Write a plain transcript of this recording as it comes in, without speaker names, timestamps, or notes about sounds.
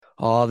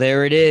Oh,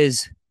 there it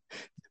is.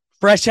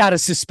 Fresh out of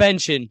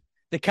suspension,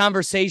 the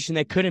conversation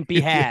that couldn't be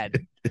had.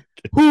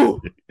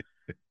 Whew,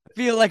 I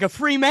feel like a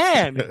free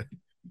man.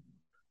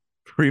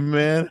 Free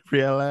man,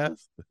 free at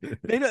last.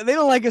 They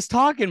don't like us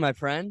talking, my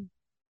friend.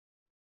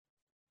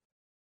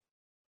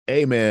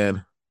 Hey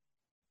man.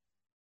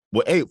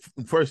 Well, hey,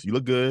 first you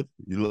look good.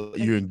 You're Thank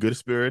in you. good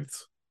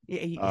spirits.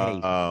 Hey,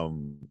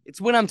 Um,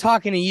 it's when I'm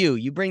talking to you.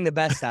 You bring the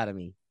best out of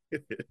me.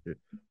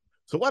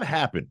 so what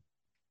happened?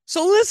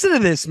 So listen to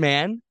this,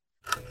 man.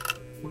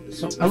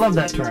 So I love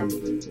that term,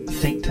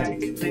 think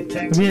tank. Think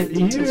tank.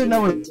 You know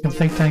what a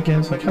think tank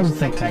is? Like, how's a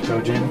think tank go,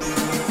 Jim?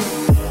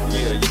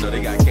 Yeah,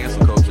 they got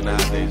cancel culture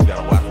nowadays. You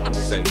gotta watch what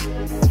you say.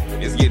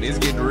 It's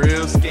getting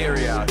real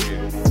scary out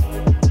here.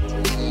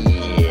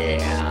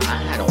 Yeah,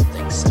 I don't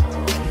think so.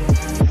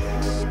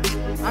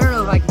 I don't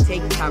know if I can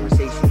take the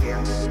conversation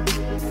here,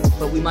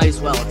 but we might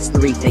as well. It's the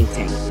Rethink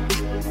Tank.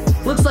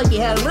 Looks like you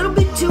had a little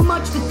bit too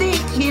much to think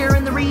here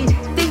in the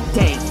Rethink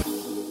Tank.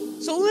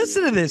 So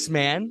listen to this,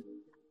 man.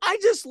 I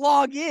just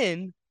log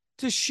in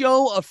to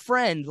show a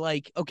friend,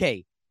 like,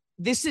 okay,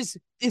 this is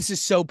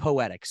so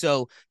poetic.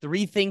 So the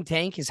Rethink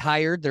Tank has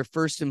hired their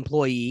first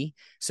employee.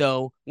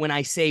 So when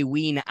I say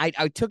we,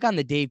 I took on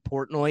the Dave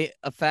Portnoy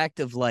effect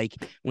of, like,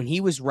 when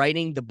he was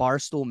writing the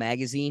Barstool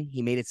magazine,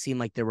 he made it seem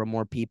like there were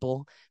more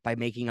people by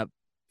making up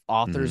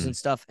authors and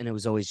stuff, and it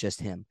was always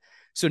just him.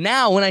 So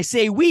now when I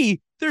say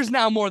we, there's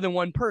now more than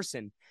one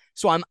person.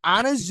 So I'm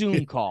on a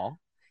Zoom call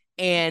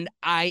and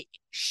I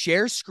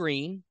share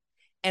screen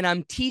and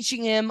I'm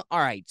teaching him, all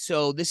right,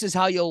 so this is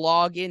how you'll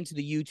log into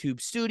the YouTube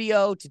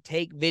studio to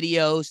take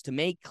videos, to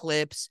make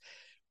clips.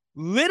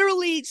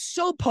 Literally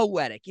so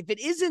poetic. If it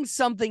isn't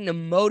something to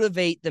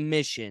motivate the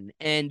mission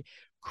and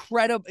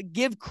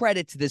give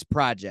credit to this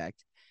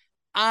project,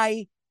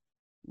 I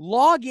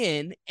log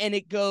in and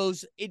it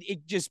goes,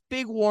 it just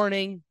big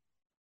warning.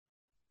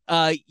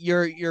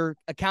 Your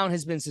account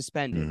has been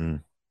suspended. Mm-hmm.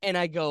 And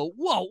I go,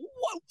 whoa,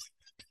 what?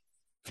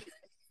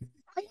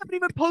 I haven't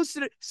even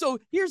posted it. So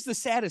here's the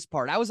saddest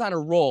part. I was on a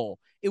roll.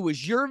 It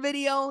was your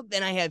video.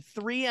 Then I had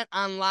 3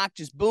 on lock,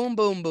 just boom,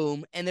 boom,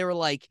 boom. And they were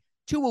like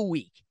 2 a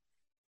week.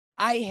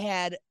 I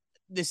had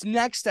this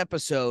next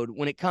episode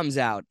when it comes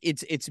out.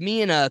 It's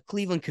me and a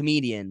Cleveland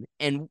comedian.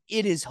 And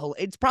it's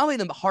probably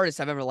the hardest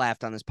I've ever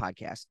laughed on this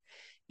podcast.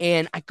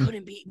 And I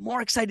couldn't be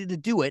more excited to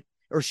do it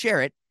or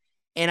share it.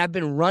 And I've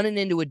been running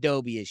into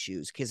Adobe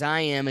issues because I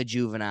am a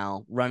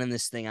juvenile running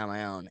this thing on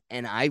my own.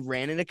 And I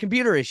ran into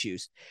computer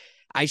issues.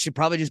 I should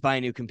probably just buy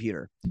a new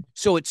computer.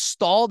 So it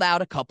stalled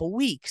out a couple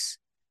weeks.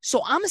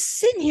 So I'm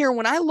sitting here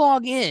when I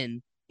log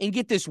in and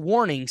get this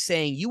warning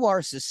saying you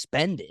are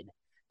suspended.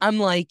 I'm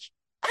like,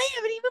 I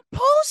haven't even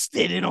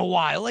posted in a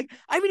while. Like,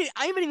 I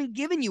haven't even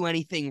given you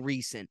anything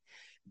recent.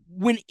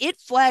 When it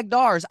flagged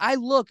ours, I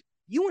look,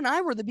 you and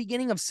I were the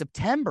beginning of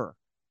September.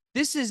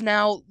 This is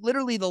now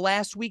literally the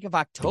last week of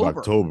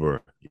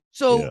October.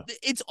 So yeah.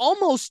 It's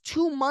almost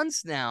 2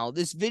 months now.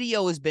 This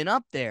video has been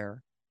up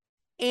there.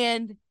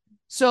 And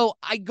so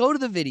I go to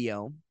the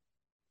video.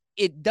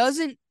 It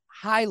doesn't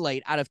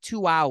highlight out of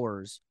 2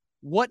 hours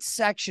what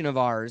section of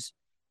ours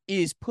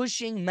is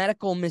pushing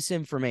medical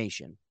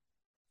misinformation.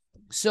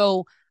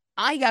 So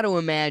I got to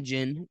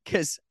imagine,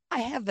 because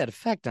I have that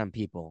effect on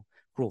people,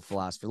 cruel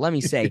philosopher, let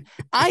me say,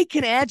 I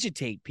can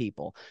agitate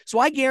people. So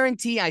I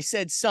guarantee I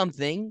said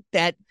something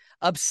that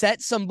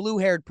upset some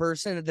blue-haired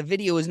person that the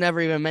video was never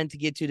even meant to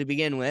get to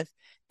begin with,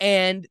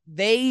 and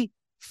they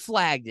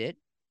flagged it.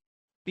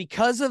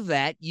 Because of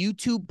that,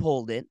 YouTube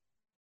pulled it.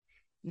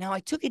 Now, I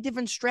took a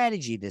different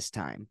strategy this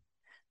time.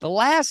 The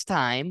last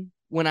time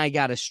when I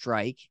got a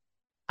strike,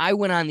 I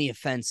went on the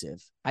offensive.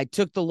 I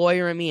took the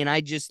lawyer in me and I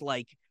just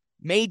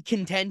made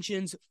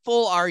contentions,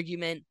 full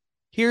argument.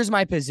 Here's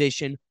my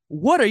position.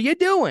 What are you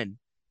doing?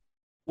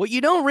 What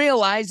you don't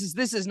realize is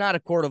this is not a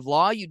court of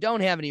law. You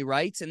don't have any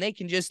rights, and they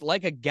can just,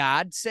 like a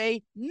god,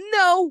 say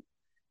no.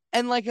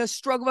 And like a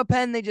stroke of a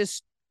pen, they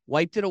just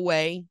wiped it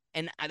away.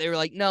 And they were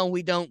like, no,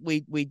 we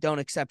don't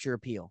accept your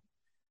appeal.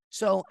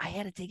 So I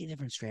had to take a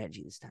different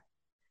strategy this time.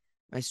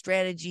 My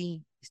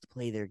strategy is to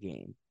play their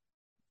game.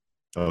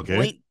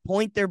 Okay.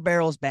 Point their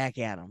barrels back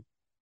at them.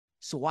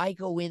 So I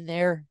go in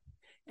there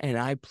and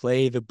I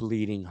play the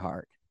bleeding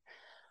heart.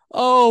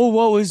 Oh,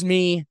 woe is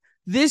me.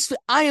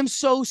 I am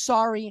so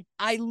sorry.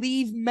 I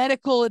leave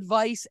medical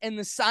advice and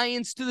the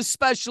science to the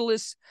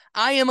specialists.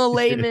 I am a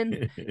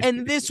layman,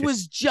 and this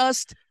was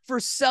just for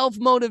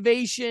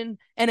self-motivation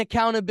and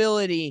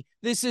accountability.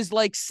 This is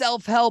like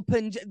self-help,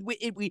 and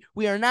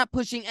we are not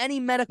pushing any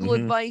medical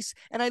advice,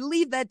 and I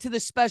leave that to the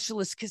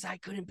specialists because I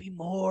couldn't be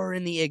more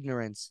in the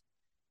ignorance.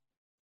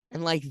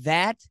 And like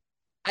that,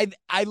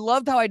 I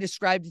loved how I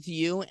described it to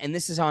you, and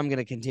this is how I'm going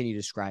to continue to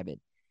describe it.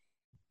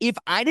 If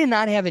I did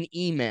not have an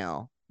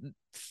email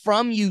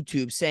from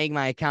YouTube saying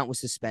my account was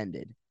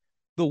suspended,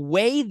 the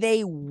way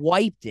they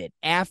wiped it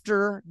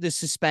after the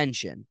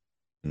suspension,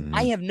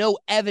 I have no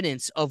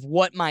evidence of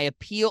what my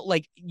appeal,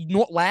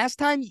 last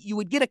time you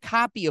would get a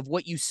copy of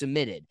what you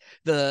submitted,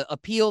 the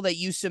appeal that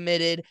you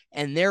submitted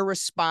and their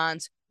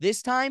response.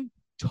 This time,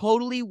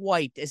 totally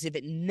wiped as if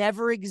it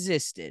never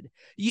existed.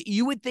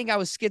 You would think I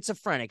was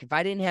schizophrenic if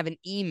I didn't have an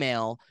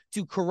email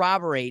to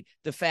corroborate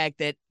the fact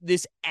that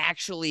this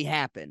actually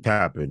happened.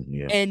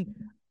 Yeah. And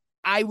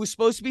I was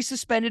supposed to be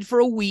suspended for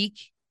a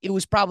week. It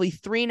was probably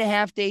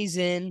 3.5 days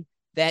in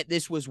that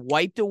this was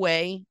wiped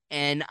away,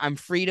 and I'm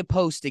free to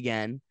post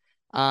again.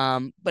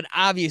 But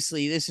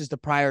obviously, this is the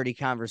priority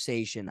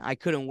conversation. I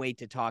couldn't wait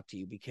to talk to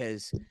you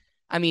because,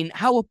 I mean,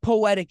 how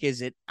poetic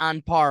is it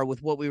on par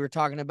with what we were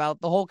talking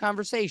about the whole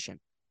conversation?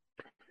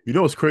 You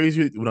know what's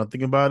crazy when I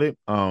think about it?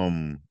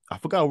 I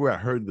forgot where I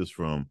heard this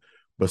from,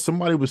 but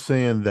somebody was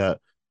saying that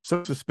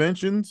some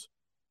suspensions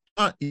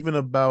not even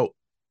about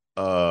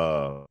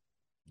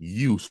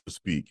you, so to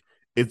speak.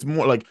 It's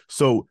more like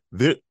so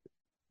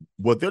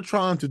what they're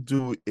trying to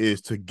do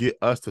is to get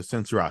us to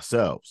censor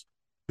ourselves.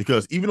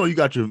 Because even though you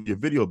got your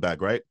video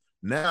back, right?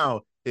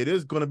 Now it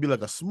is gonna be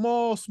like a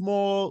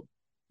small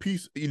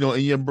piece, in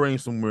your brain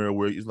somewhere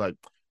where it's like,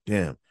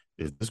 damn,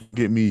 is this gonna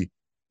get me,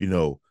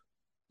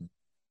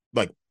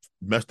 like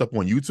messed up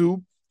on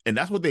YouTube? And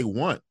that's what they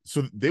want.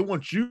 So they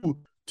want you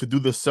to do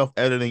the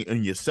self-editing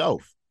in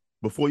yourself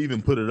before you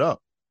even put it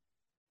up.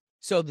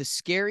 So the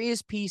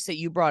scariest piece that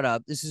you brought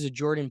up, this is a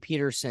Jordan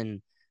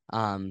Peterson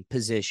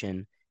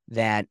position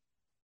that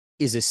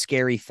is a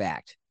scary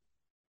fact.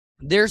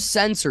 There's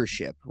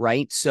censorship,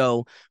 right?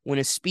 So when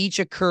a speech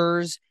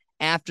occurs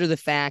after the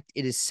fact,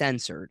 it is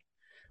censored.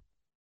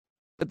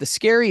 But the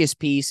scariest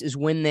piece is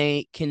when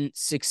they can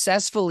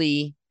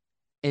successfully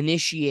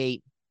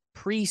initiate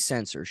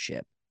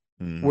pre-censorship,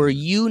 where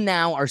you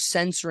now are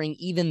censoring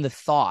even the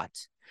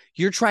thought.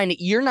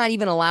 You're not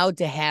even allowed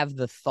to have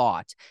the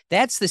thought.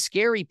 That's the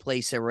scary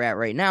place that we're at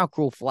right now,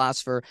 Cruel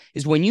Philosopher,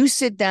 is when you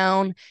sit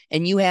down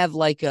and you have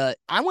like the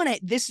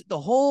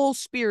whole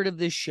spirit of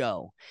this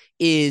show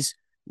is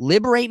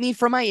liberate me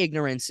from my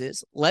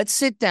ignorances. Let's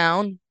sit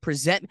down,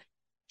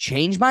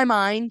 change my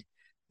mind,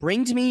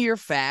 bring to me your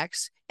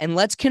facts, and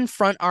let's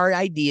confront our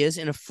ideas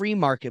in a free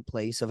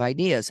marketplace of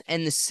ideas.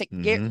 And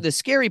the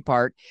scary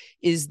part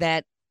is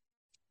that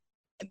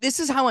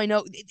this is how I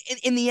know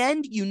in the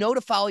end,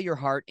 to follow your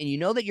heart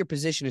and that your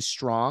position is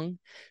strong,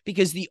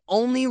 because the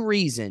only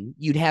reason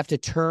you'd have to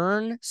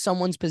turn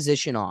someone's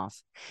position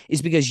off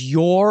is because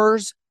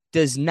yours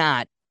does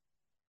not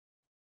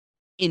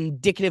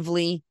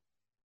indicatively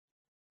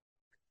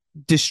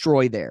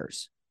destroy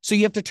theirs. So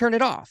you have to turn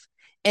it off.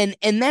 And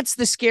that's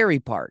the scary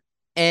part.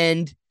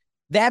 And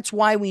that's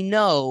why we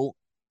know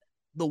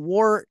the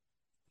war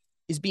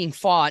is being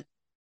fought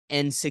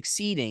and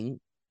succeeding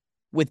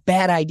with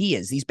bad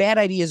ideas. These bad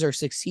ideas are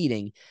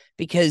succeeding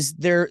because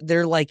they're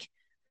like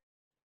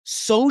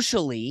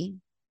socially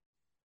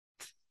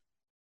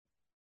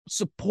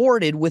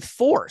supported with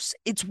force.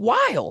 It's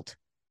wild.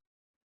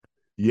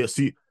 Yeah,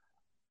 see,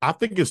 I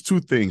think it's two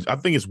things. I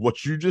think it's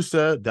what you just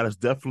said. That is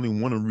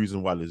definitely one of the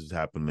reasons why this is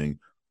happening.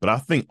 But I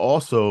think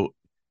also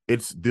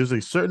there's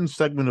a certain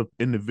segment of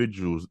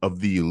individuals of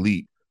the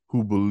elite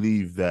who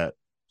believe that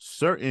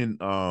certain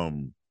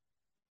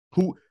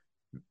who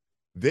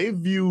they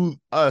view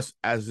us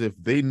as if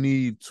they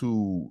need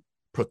to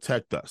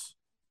protect us,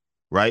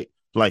 right?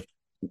 Like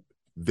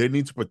they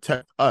need to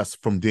protect us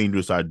from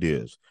dangerous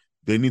ideas.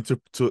 They need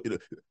to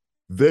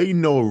they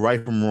know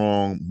right from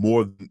wrong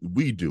more than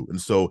we do. And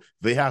so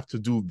they have to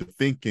do the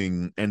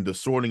thinking and the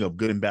sorting of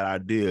good and bad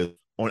ideas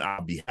on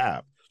our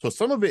behalf. So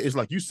some of it is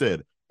like you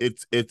said,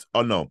 it's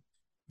oh no,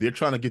 they're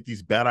trying to get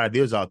these bad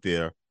ideas out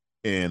there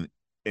and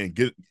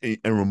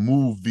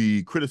remove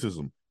the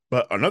criticism.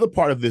 But another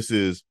part of this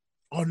is,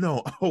 oh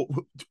no,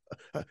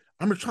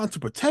 I'm trying to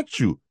protect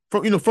you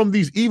from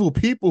these evil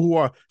people who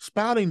are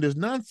spouting this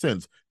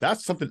nonsense.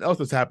 That's something else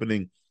that's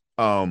happening.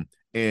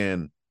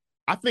 And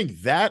I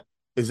think that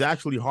is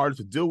actually harder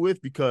to deal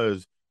with,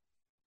 because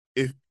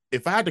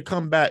if I had to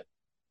combat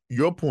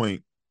your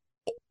point,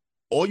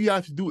 all you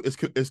have to do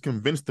is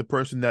convince the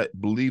person that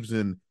believes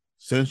in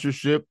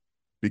censorship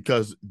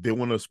because they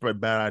want to spread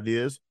bad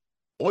ideas.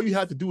 All you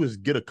have to do is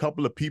get a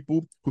couple of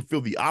people who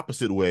feel the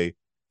opposite way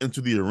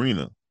into the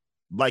arena,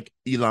 like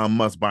Elon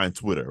Musk buying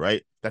Twitter,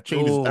 right? That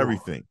changes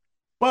everything.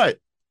 But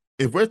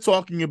if we're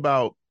talking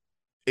about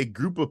a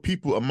group of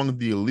people among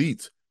the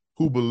elites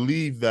who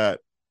believe that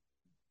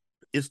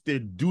it's their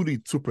duty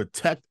to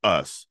protect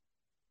us,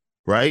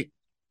 right?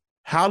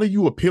 How do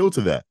you appeal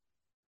to that?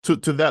 To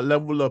that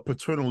level of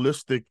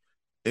paternalistic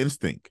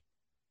instinct?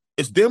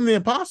 It's damn near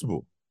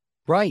impossible.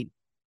 Right.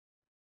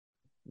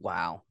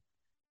 Wow.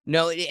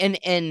 No,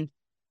 and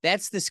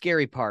that's the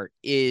scary part,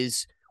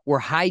 is we're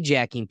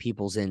hijacking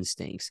people's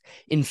instincts.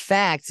 In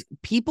fact,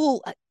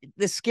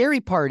 the scary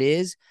part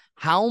is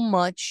how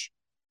much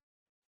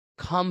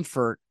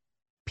comfort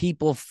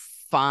people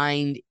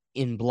find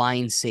in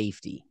blind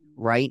safety,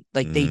 right?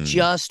 Like they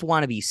just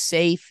want to be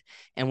safe,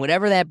 and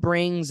whatever that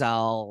brings,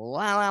 I'll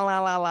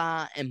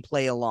la and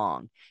play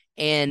along.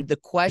 And the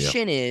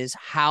question is,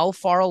 how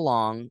far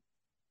along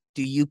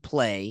do you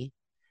play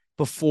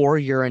before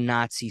you're a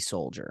Nazi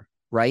soldier?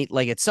 right?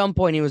 Like at some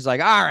point he was like,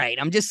 all right,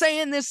 I'm just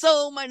saying this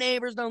so my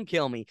neighbors don't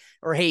kill me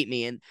or hate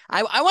me. And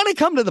I want to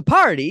come to the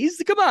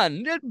parties. Come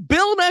on,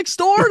 Bill next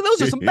door.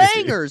 Those are some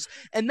bangers.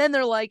 And then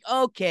they're like,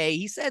 okay,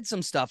 he said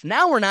some stuff.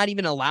 Now we're not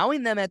even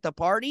allowing them at the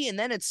party. And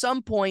then at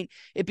some point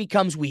it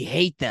becomes, we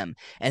hate them.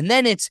 And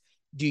then it's,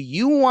 do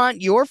you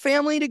want your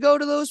family to go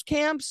to those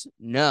camps?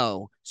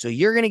 No. So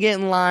you're going to get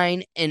in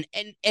line. And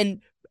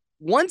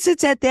once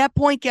it's at that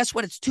point, guess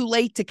what? It's too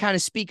late to kind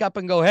of speak up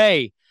and go,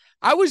 hey,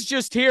 I was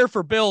just here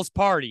for Bill's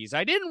parties.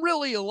 I didn't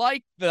really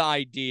like the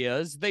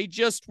ideas. They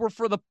just were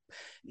for the.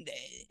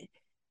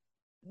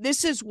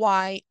 This is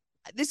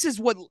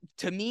what,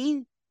 to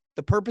me,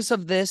 the purpose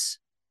of this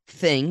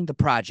thing, the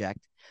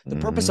project, the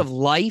purpose of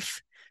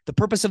life, the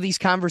purpose of these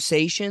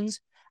conversations.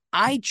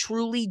 I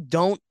truly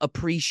don't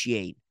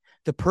appreciate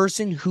the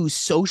person who's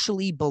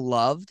socially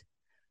beloved,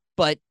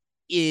 but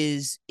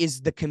is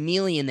the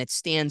chameleon that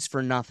stands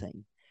for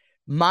nothing.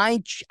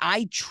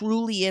 I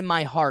truly in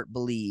my heart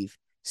believe,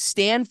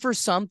 stand for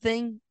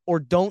something or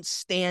don't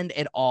stand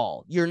at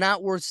all. You're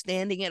not worth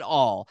standing at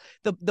all.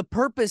 The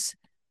purpose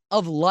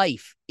of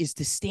life is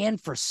to stand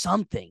for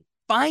something.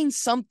 Find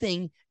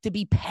something to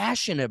be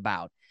passionate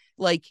about.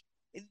 Like,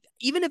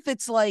 even if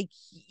it's like,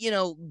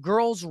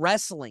 girls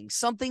wrestling,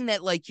 something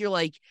that like, you're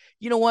like,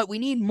 you know what, we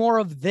need more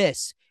of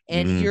this.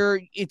 And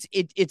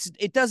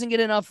it doesn't get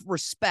enough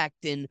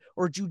respect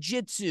or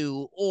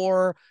jujitsu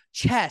or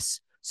chess,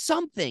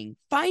 something.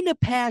 Find a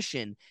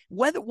passion,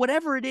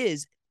 whatever it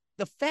is.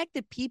 The fact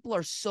that people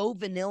are so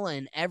vanilla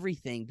in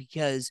everything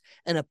because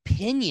an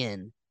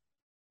opinion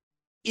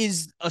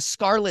is a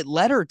scarlet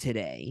letter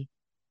today.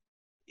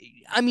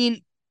 I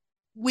mean,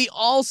 we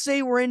all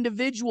say we're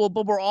individual,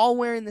 but we're all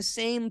wearing the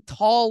same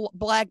tall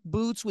black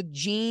boots with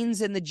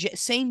jeans and the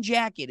same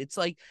jacket. It's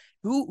like,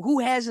 who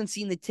hasn't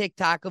seen the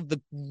TikTok of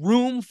the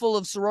room full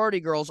of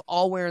sorority girls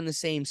all wearing the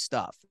same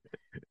stuff?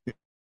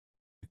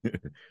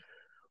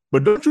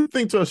 But don't you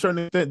think to a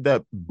certain extent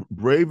that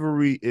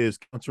bravery is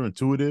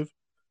counterintuitive?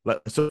 Like,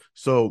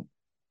 so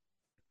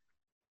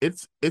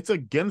it's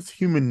against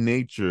human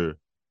nature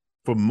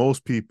for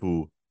most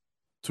people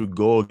to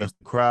go against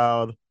the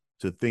crowd,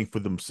 to think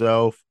for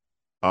themselves.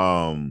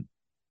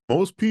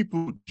 Most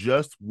people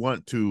just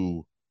want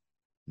to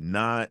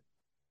not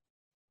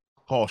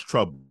cause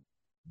trouble.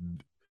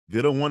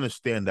 They don't want to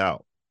stand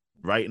out,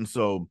 right? And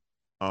so,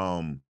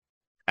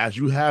 as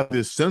you have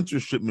this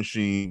censorship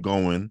machine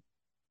going,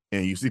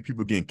 and you see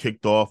people getting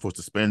kicked off or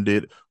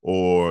suspended,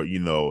 or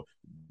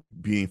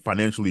being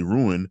financially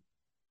ruined,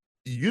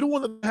 you don't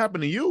want that to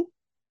happen to you.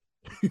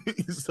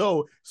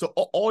 so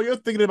all you're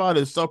thinking about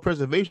is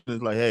self-preservation.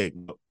 Is like, hey,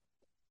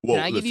 well, can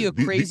I give you a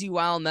crazy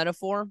wild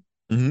metaphor?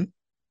 Mm-hmm.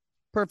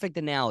 Perfect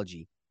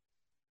analogy.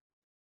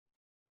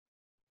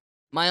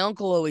 My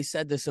uncle always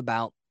said this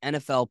about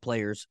NFL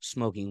players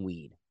smoking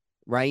weed,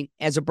 right?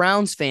 As a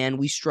Browns fan,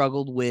 we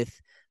struggled with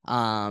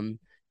Josh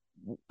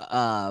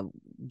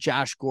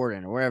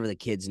Gordon or whatever the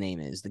kid's name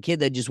is, the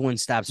kid that just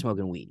wouldn't stop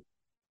smoking weed.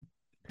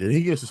 Did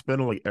he get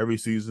suspended like every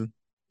season?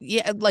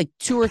 Yeah, like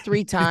 2 or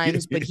 3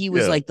 times, but he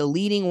was like the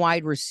leading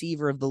wide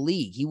receiver of the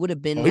league. He would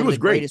have been one of the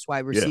greatest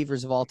wide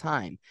receivers of all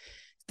time.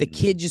 The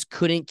kid just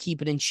couldn't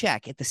keep it in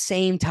check. At the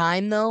same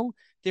time, though,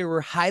 there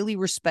were highly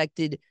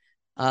respected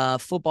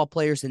football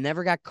players that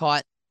never got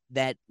caught,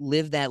 that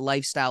live that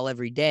lifestyle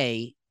every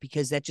day,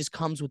 because that just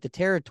comes with the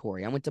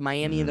territory. I went to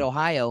Miami of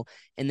Ohio,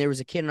 and there was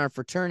a kid in our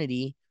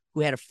fraternity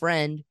who had a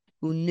friend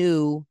who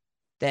knew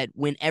that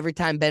every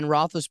time Ben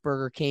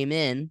Roethlisberger came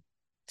in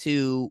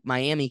to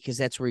Miami, because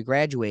that's where he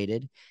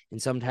graduated,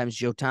 and sometimes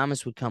Joe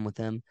Thomas would come with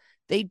him,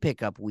 they'd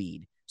pick up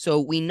weed.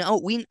 So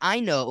I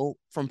know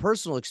from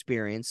personal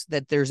experience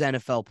that there's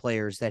NFL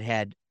players that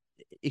had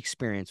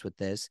experience with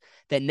this,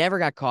 that never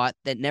got caught,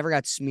 that never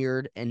got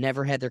smeared, and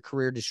never had their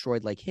career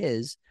destroyed like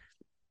his.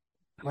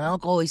 My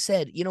uncle always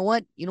said, you know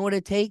what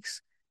it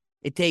takes?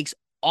 It takes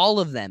all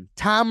of them,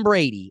 Tom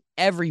Brady,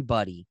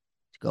 everybody,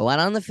 to go out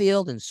on the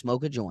field and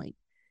smoke a joint.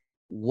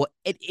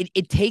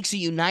 It takes a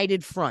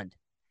united front.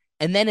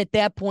 And then at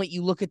that point,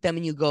 you look at them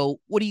and you go,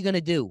 what are you going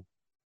to do?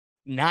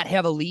 Not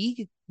have a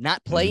league?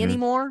 Not play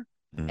anymore?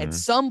 At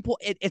some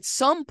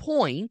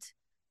point,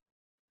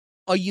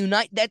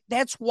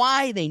 that's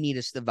why they need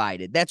us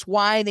divided. That's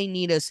why they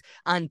need us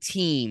on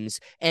teams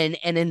and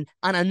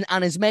on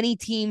as many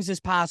teams as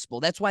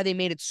possible. That's why they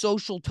made it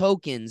social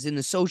tokens in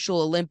the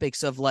social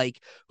Olympics of like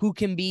who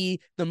can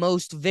be the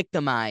most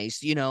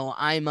victimized.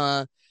 I'm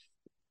a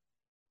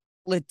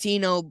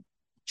Latino,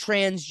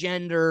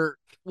 transgender,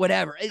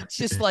 whatever. It's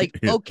just like,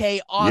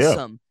 okay,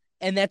 awesome. Yeah.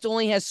 And that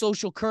only has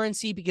social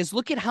currency, because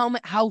look at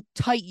how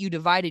tight you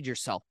divided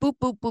yourself. Boop,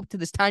 boop, boop, to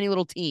this tiny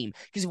little team.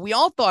 Because if we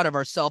all thought of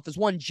ourselves as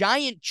one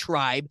giant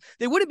tribe,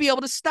 they wouldn't be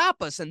able to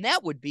stop us, and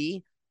that would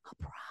be a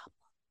problem.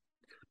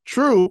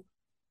 True.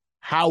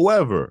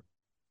 However,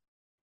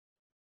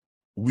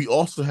 we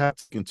also have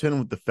to contend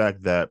with the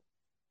fact that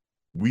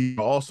we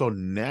are also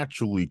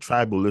naturally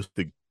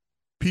tribalistic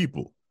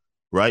people,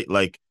 right?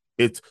 Like,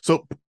 it's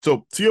so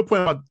to your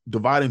point about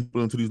dividing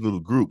people into these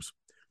little groups,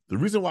 the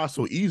reason why it's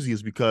so easy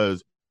is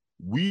because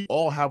we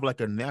all have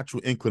like a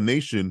natural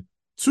inclination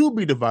to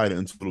be divided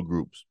into little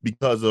groups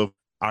because of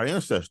our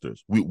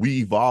ancestors. We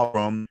evolved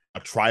from a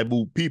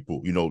tribal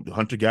people,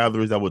 hunter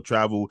gatherers that would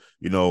travel,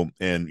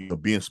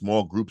 and be in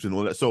small groups and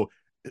all that. So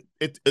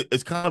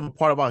it's kind of a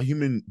part of our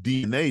human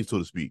DNA, so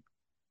to speak.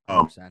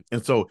 100%.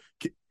 And so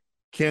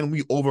can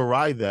we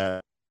override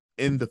that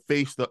in the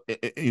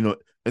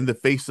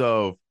face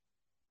of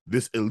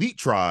this elite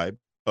tribe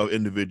of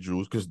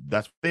individuals, because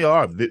that's what they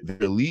are. They're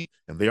elite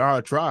and they are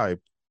a tribe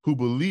who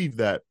believe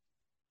that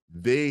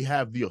they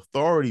have the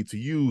authority to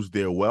use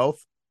their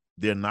wealth,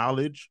 their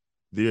knowledge,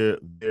 their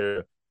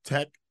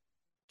tech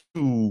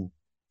to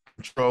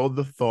control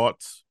the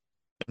thoughts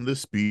and the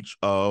speech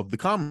of the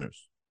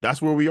commoners.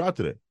 That's where we are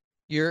today.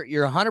 You're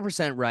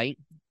 100% right,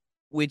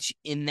 which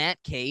in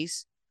that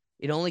case,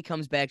 it only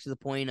comes back to the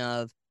point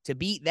of, to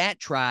beat that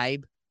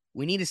tribe,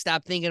 we need to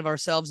stop thinking of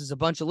ourselves as a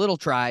bunch of little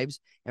tribes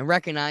and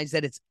recognize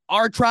that it's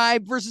our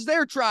tribe versus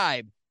their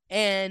tribe.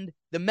 And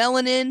the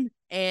melanin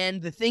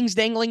and the things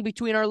dangling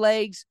between our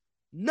legs,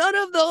 none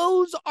of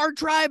those are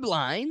tribe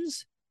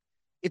lines.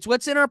 It's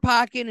what's in our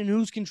pocket and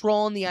who's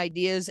controlling the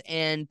ideas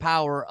and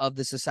power of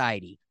the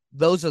society.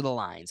 Those are the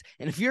lines.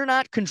 And if you're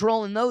not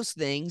controlling those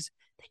things,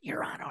 then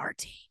you're on our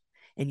team.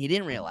 And you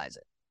didn't realize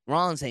it. We're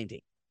all on the same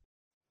team.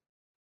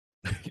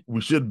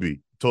 We should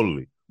be,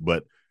 totally.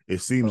 But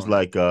it seems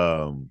like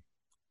what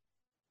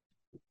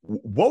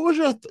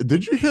was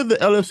did you hear the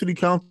LA City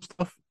Council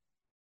stuff?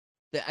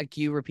 Can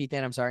you repeat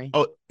that? I'm sorry.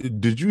 Oh,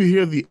 did you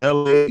hear the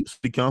LA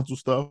City Council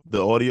stuff?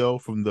 The audio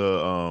from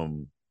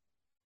the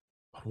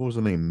what was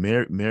her name?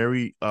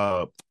 Mary.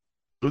 There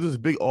was this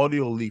big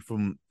audio leak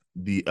from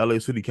the LA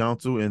City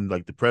Council, and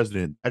like the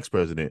president,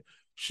 ex-president,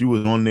 she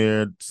was on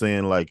there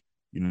saying like,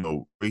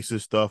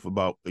 racist stuff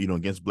about,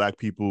 against black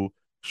people.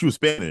 She was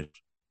Spanish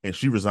and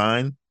she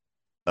resigned.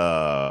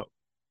 I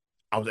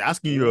was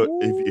asking you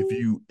if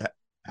you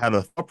had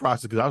a thought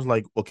process, because I was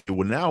like, okay,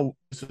 well now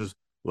this is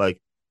like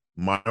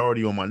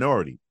minority on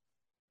minority.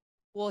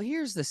 Well,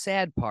 here's the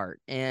sad part,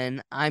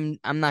 and I'm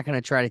not going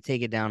to try to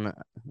take it down.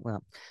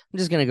 Well, I'm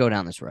just going to go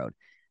down this road.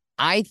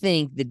 I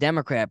think the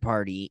Democrat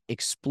Party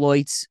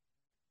exploits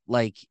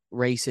like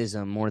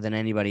racism more than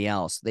anybody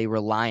else. They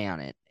rely on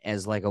it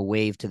as like a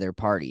wave to their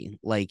party.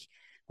 Like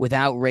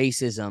without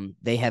racism,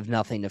 they have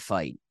nothing to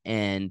fight.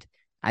 And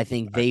I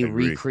think they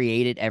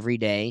recreate it every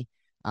day.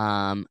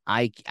 I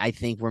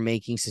think we're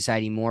making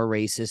society more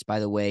racist by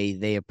the way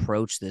they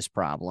approach this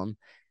problem.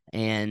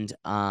 And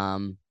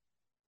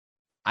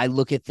I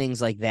look at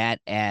things like that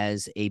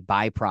as a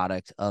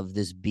byproduct of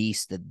this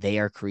beast that they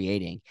are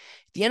creating.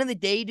 At the end of the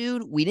day,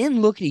 dude, we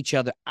didn't look at each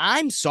other.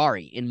 I'm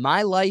sorry. In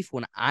my life,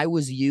 when I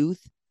was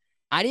youth,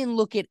 I didn't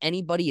look at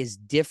anybody as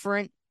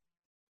different,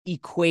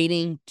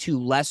 equating to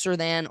lesser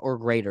than or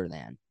greater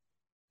than.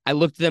 I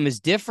looked at them as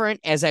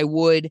different as I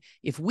would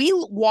if we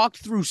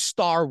walked through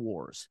Star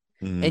Wars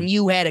and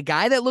you had a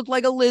guy that looked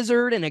like a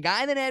lizard and a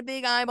guy that had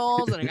big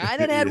eyeballs and a guy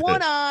that had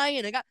one eye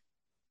and a guy.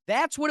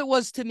 That's what it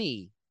was to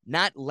me.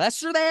 Not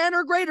lesser than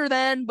or greater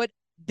than, but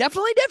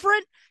definitely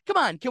different. Come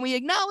on, can we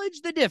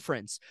acknowledge the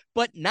difference?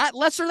 But not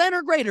lesser than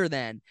or greater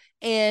than.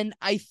 And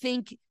I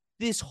think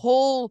this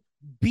whole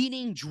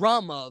beating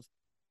drum of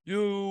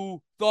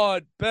you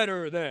thought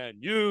better than,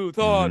 you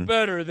thought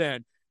better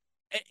than,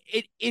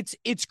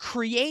 it's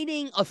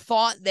creating a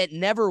thought that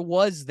never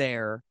was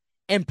there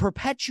and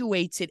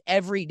perpetuates it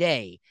every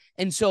day.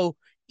 And so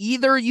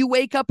either you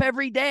wake up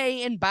every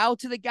day and bow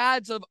to the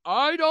gods of,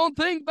 I don't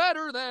think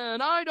better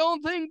than,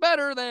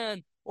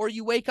 or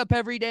you wake up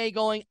every day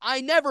going,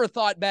 I never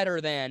thought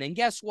better than. And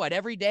guess what?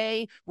 Every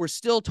day we're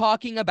still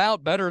talking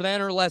about better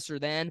than or lesser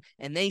than,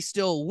 and they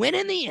still win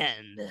in the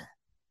end.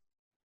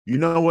 You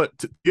know what?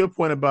 To your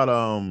point about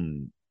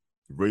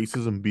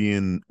racism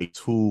being a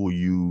tool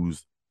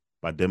used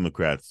by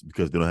Democrats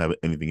because they don't have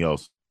anything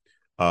else.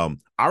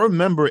 I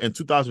remember in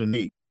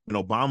 2008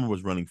 when Obama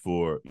was running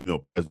for,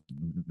 to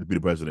be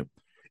the president,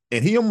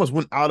 and he almost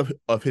went out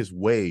of his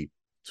way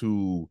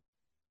to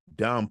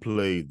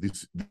downplay the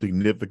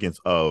significance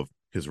of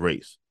his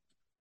race.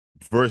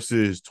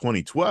 Versus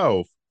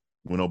 2012,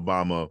 when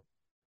Obama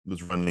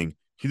was running,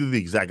 he did the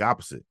exact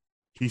opposite.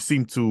 He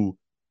seemed to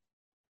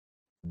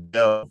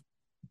delve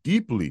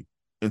deeply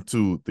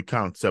into the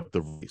concept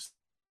of race.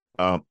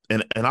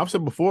 And I've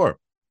said before,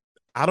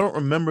 I don't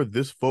remember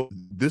this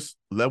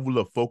level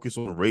of focus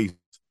on race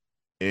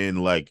in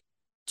like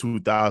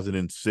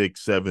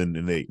 2006, 7,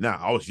 and 8. Now,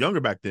 I was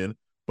younger back then,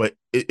 but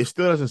it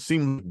still doesn't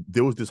seem like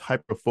there was this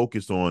hyper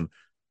focus on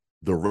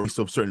the race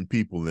of certain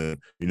people and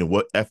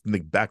what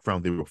ethnic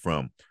background they were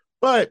from.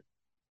 But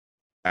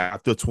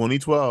after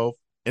 2012,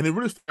 and it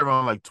really started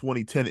around like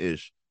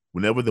 2010-ish,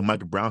 whenever the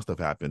Michael Brown stuff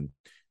happened,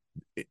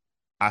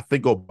 I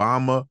think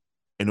Obama,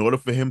 in order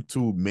for him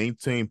to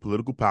maintain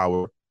political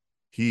power,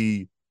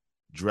 he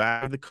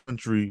dragged the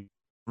country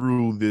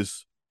through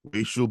this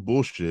racial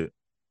bullshit,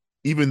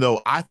 even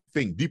though I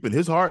think deep in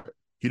his heart,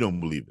 he don't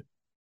believe it.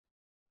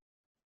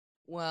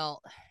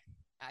 Well,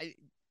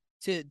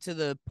 to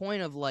the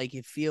point of like,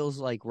 it feels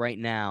like right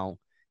now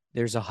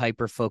there's a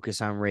hyper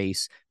focus on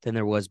race than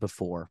there was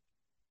before.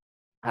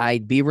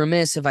 I'd be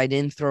remiss if I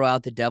didn't throw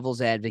out the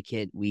devil's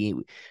advocate.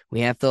 We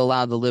have to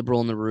allow the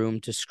liberal in the room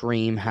to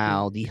scream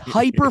how the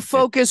hyper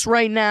focus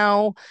right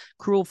now,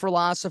 cruel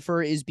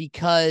philosopher, is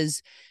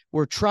because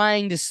we're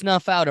trying to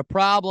snuff out a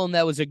problem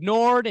that was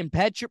ignored and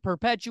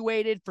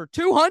perpetuated for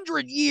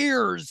 200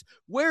 years.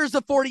 Where's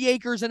the 40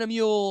 acres and a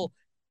mule?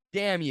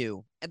 Damn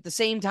you. At the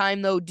same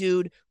time, though,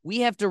 dude,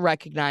 we have to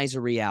recognize a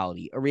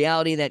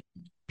reality that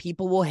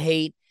people will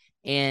hate,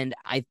 and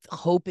I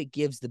hope it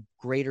gives the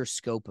greater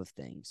scope of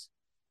things.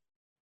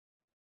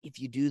 If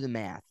you do the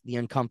math, the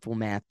uncomfortable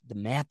math, the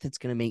math that's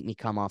going to make me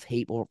come off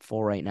hateful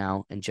right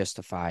now and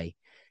justify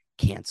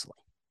canceling.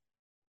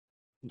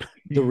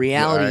 The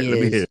reality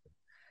is,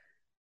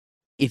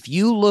 if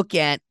you look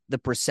at the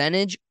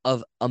percentage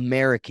of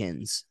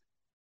Americans,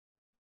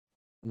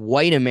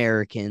 white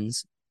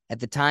Americans, at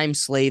the time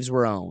slaves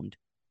were owned,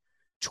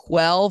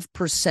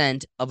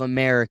 12% of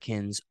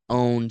Americans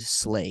owned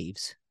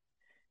slaves.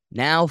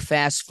 Now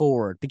fast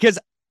forward, because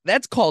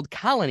that's called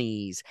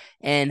colonies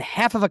and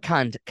half of a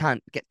continent,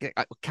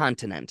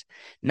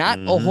 not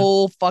a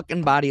whole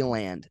fucking body of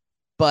land.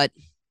 But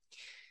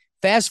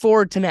fast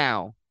forward to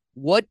now,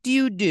 what do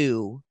you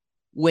do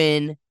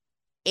when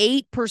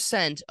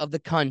 8% of the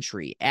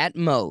country at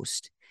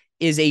most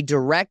is a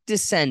direct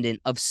descendant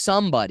of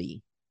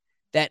somebody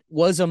that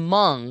was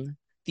among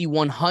the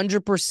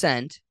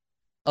 100%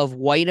 of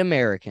white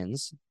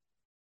Americans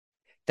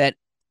that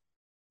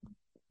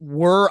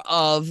were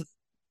of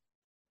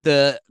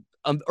the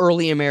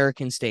early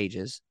American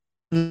stages?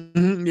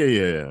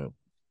 Yeah.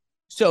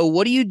 So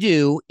what do you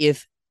do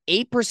if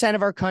 8%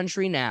 of our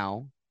country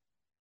now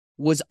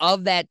was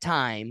of that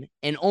time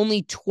and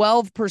only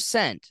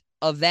 12%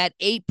 of that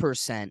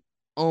 8%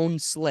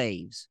 owned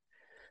slaves?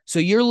 So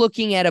you're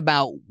looking at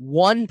about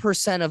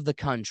 1% of the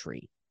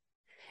country.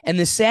 And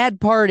the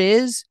sad part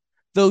is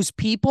those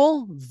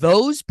people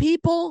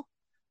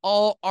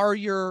all are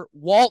your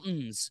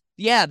Waltons.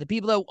 Yeah, the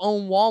people that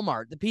own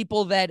Walmart, the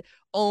people that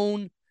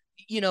own,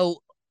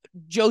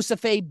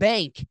 Joseph A.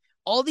 Bank,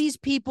 all these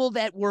people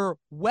that were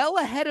well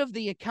ahead of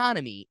the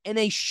economy, and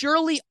they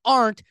surely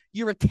aren't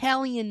your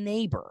Italian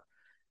neighbor.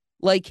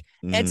 Like,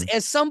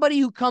 as somebody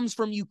who comes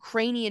from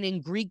Ukrainian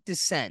and Greek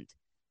descent,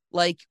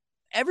 like,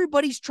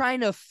 everybody's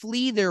trying to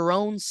flee their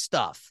own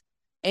stuff.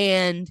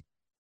 And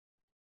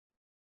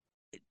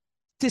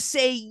to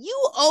say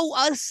you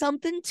owe us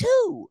something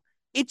too,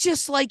 it's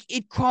just like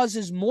it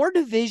causes more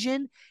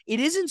division. It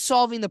isn't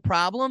solving the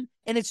problem,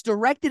 and it's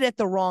directed at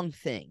the wrong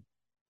thing.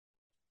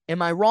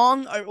 Am I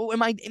wrong, or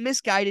am I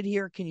misguided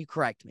here? Can you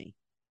correct me?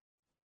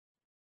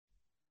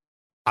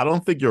 I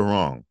don't think you're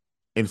wrong.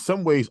 In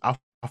some ways, I've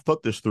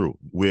thought this through.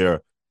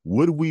 Where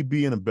would we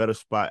be in a better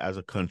spot as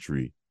a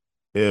country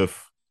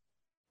if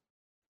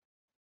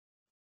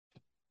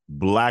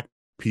Black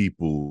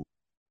people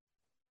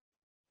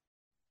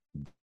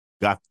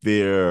got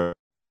their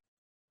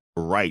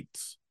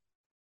rights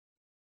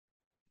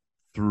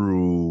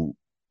through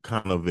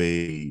kind of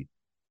a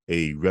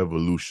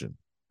revolution,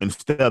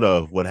 instead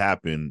of what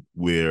happened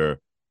where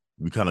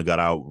we kind of got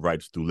our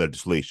rights through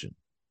legislation?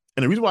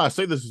 And the reason why I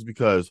say this is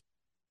because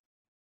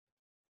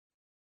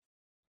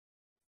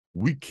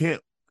we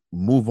can't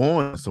move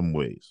on in some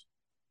ways,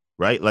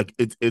 right? Like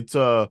it's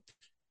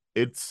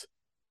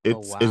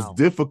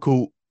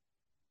difficult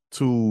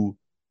to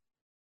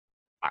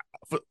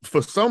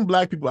for some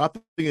Black people. I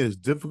think it's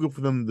difficult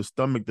for them to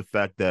stomach the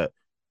fact that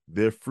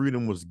their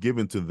freedom was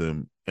given to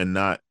them and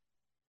not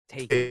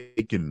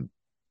taken.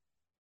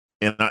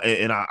 And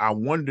I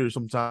wonder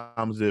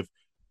sometimes if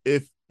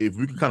we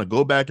could kind of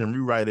go back and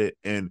rewrite it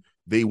and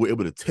they were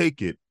able to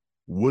take it,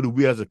 would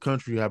we as a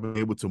country have been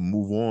able to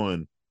move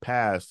on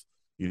past,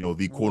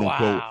 the quote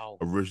unquote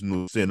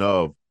original sin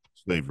of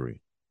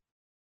slavery?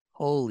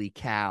 Holy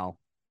cow.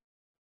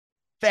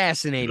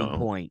 Fascinating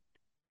point.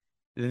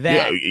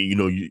 That's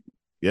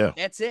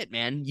it,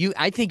 man.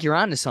 I think you're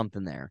onto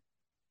something there.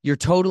 You're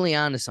totally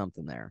onto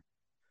something there,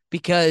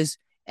 because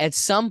at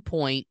some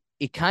point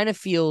it kind of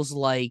feels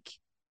like,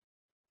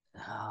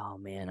 oh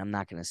man, I'm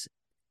not going to.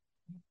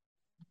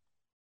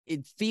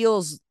 It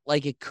feels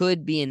like it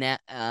could be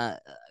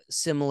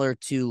similar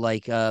to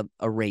like a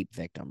rape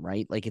victim,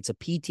 right? Like it's a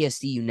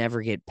PTSD you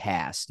never get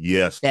past.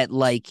 Yes. That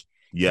like,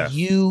 yes,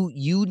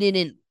 you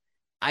didn't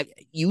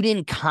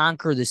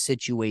conquer the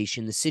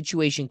situation. The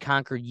situation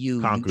conquered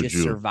you. You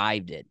just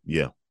survived it.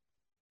 Yeah.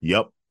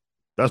 Yep.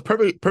 That's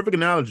perfect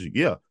analogy.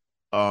 Yeah.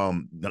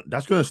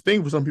 That's going to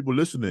sting for some people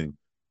listening,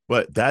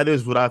 but that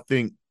is what I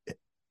think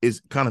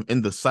is kind of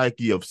in the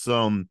psyche of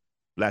some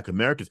Black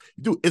Americans.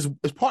 Dude, it's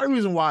part of the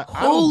reason why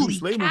I don't do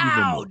slave movies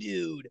no more.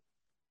 Dude.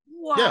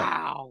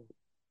 Wow.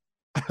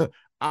 Yeah.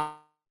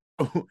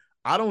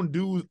 I don't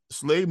do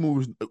slave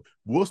movies.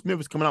 Will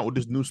Smith is coming out with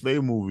this new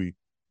slave movie.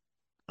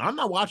 I'm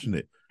not watching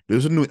it.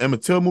 There's a new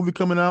Emmett Till movie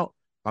coming out.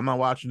 I'm not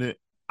watching it.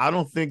 I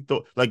don't think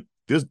though, like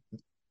this.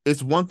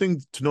 It's one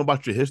thing to know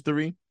about your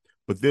history,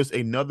 but there's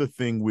another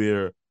thing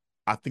where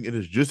I think it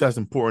is just as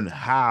important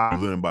how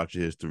you learn about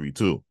your history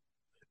too.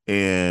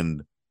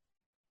 And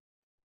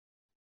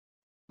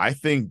I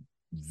think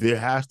there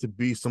has to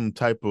be some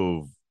type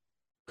of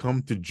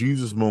come to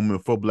Jesus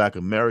moment for Black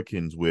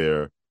Americans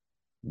where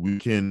we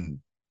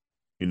can,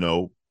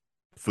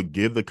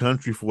 forgive the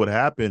country for what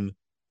happened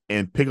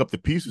and pick up the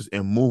pieces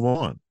and move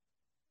on.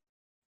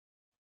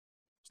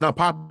 It's not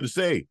popular to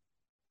say,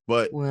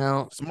 but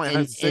Well, somebody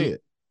has to say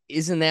it.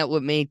 Isn't that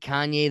what made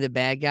Kanye the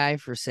bad guy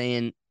for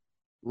saying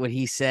what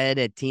he said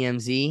at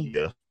TMZ?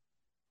 Yeah.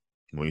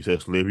 When he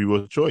said slavery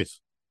was a choice.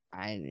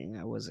 I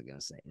wasn't going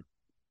to say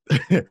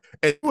it.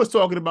 And he was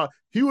talking about,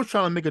 he was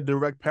trying to make a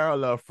direct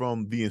parallel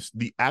from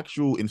the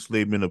actual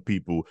enslavement of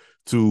people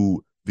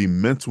to the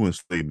mental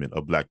enslavement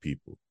of Black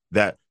people.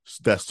 That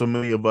so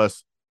many of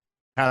us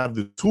have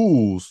the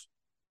tools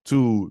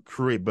to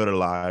create better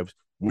lives,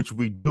 which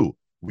we do.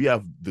 We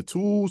have the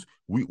tools.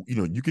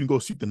 You can go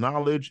seek the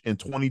knowledge in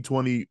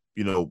 2020,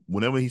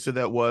 whenever he said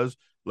that was,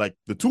 like,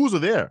 the tools are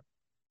there.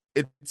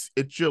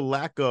 It's your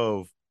lack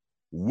of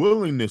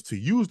willingness to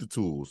use the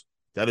tools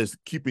that is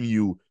keeping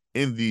you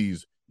in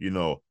these,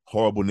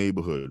 horrible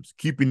neighborhoods,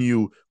 keeping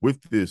you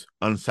with this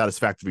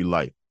unsatisfactory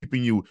life,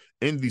 keeping you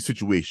in these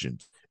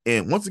situations.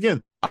 And once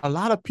again, a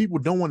lot of people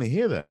don't want to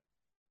hear that.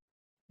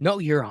 No,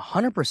 you're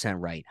 100%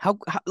 right. How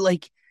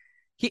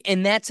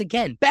and that's,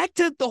 again, back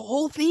to the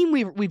whole theme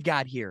we've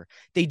got here.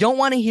 They don't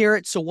want to hear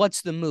it, so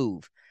what's the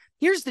move?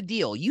 Here's the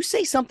deal. You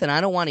say something I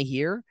don't want to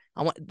hear.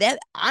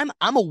 I'm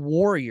a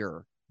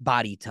warrior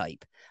body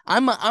type.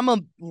 I'm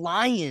a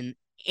lion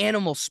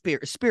animal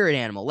spirit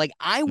animal. Like,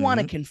 I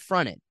want to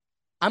confront it.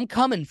 I'm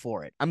coming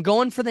for it. I'm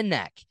going for the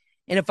neck.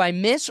 And if I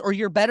miss or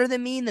you're better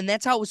than me, then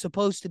that's how it was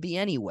supposed to be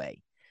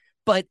anyway.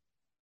 But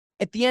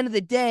at the end of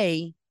the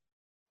day,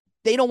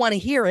 they don't want to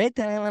hear it.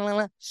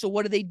 So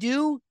what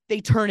do?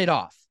 They turn it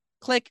off.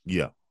 Click.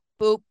 Yeah.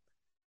 Boop.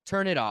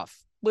 Turn it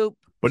off. Boop.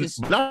 But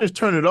not just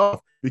turn it off,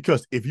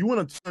 because if you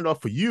want to turn it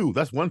off for you,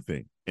 that's one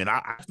thing. And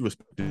I actually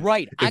respect it.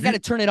 Right. I got to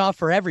turn it off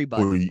for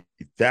everybody.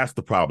 That's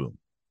the problem.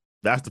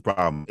 That's the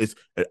problem.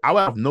 I would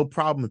have no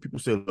problem if people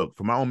say, look,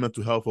 for my own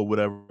mental health or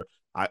whatever,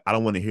 I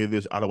don't want to hear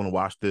this. I don't want to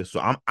watch this. So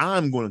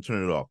I'm going to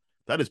turn it off.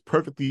 That is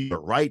perfectly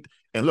right.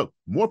 And look,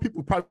 more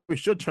people probably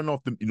should turn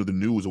off the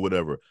news or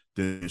whatever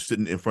than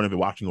sitting in front of it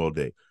watching all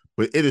day.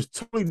 But it is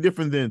totally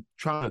different than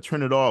trying to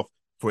turn it off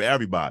for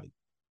everybody.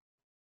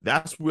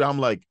 That's where I'm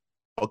like,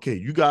 okay,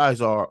 you guys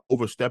are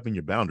overstepping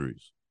your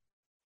boundaries.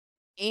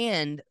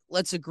 And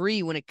let's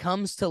agree, when it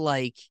comes to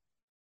like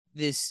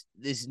this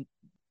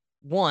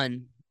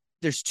one,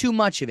 there's too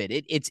much of it.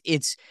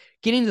 It's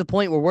getting to the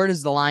point where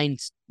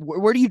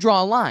where do you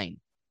draw a line?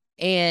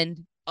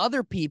 And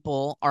other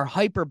people are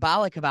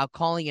hyperbolic about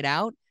calling it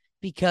out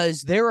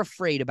because they're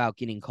afraid about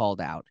getting called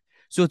out.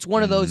 So it's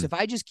one of those, if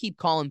I just keep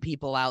calling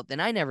people out, then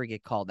I never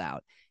get called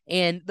out.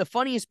 And the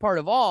funniest part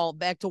of all,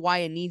 back to why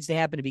it needs to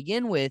happen to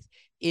begin with,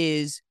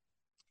 is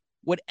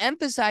what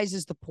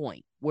emphasizes the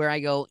point where I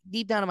go,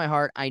 deep down in my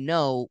heart, I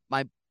know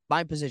my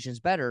position's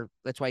better.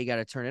 That's why you got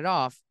to turn it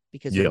off,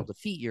 because it'll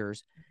defeat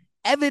yours.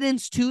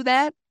 Evidence to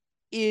that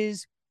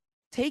is,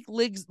 take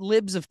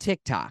libs of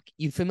TikTok.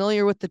 You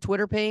familiar with the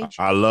Twitter page?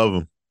 I love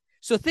them.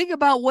 So think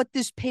about what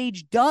this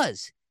page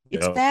does.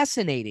 It's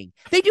fascinating.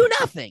 They do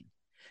nothing.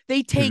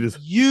 They take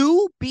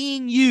you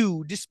being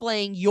you,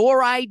 displaying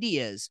your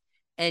ideas,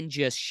 and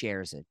just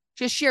shares it.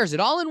 Just shares it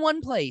all in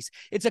one place.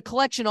 It's a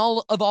collection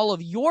of all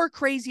of your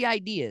crazy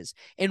ideas,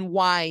 and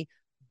why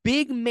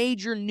big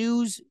major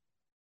news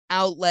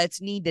outlets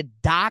need to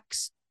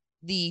dox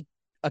the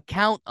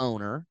account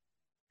owner,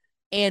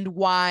 and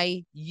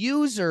why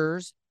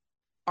users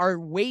are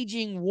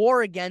waging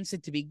war against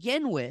it to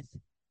begin with,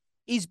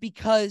 is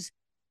because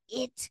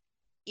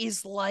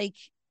it's like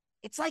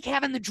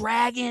having the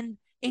dragon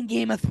in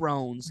Game of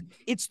Thrones.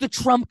 It's the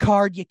trump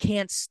card you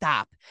can't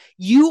stop.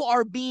 You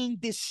are being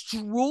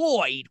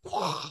destroyed.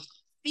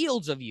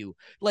 Fields of you.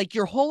 Like,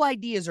 your whole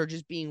ideas are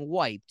just being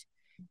wiped.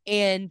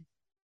 And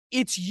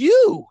it's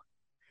you.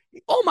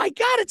 Oh my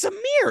God, it's a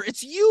mirror.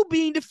 It's you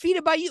being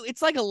defeated by you.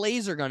 It's like a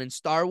laser gun in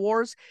Star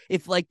Wars.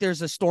 If like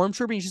there's a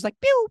stormtrooper and he's just like,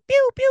 pew,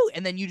 pew, pew.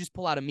 And then you just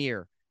pull out a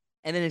mirror.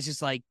 And then it's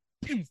just like,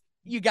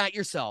 you got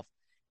yourself.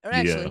 Or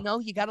actually, no,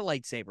 you got a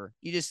lightsaber.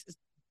 You just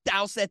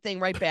douse that thing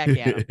right back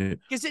at them.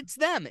 Because it's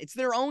them. It's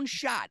their own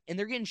shot. And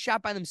they're getting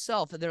shot by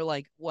themselves. And they're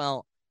like,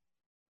 well,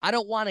 I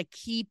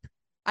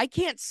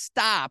can't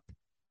stop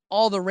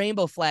all the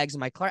rainbow flags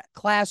in my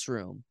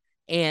classroom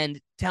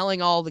and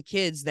telling all the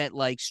kids that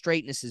like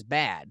straightness is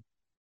bad.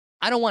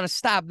 I don't want to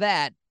stop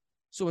that.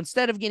 So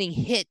instead of getting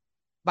hit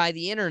by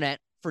the internet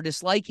for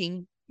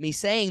disliking me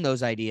saying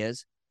those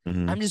ideas,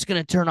 I'm just going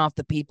to turn off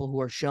the people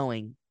who are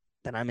showing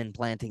that I'm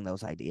implanting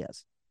those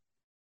ideas.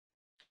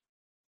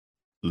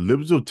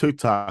 Libs of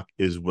TikTok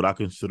is what I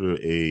consider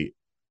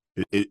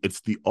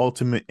it's the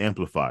ultimate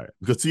amplifier.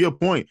 Because to your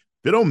point,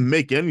 they don't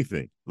make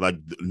anything. Like,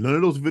 none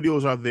of those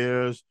videos are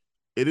theirs.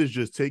 It is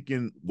just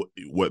taking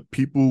what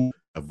people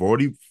have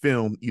already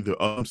filmed, either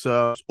of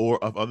themselves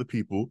or of other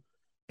people,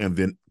 and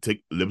then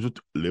take libs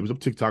of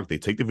TikTok. They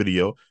take the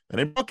video and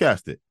they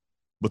broadcast it.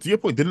 But to your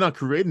point, they're not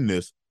creating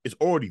this. It's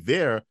already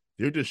there.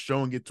 They're just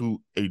showing it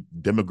to a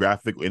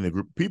demographic in a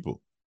group of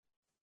people.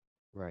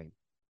 Right.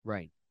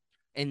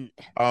 And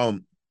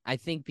I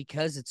think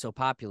because it's so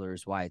popular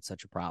is why it's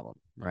such a problem,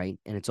 right?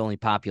 And it's only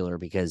popular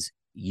because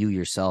you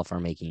yourself are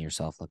making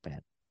yourself look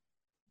bad.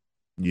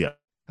 Yeah.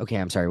 Okay,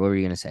 I'm sorry. What were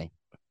you going to say?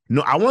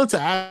 No, I wanted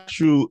to ask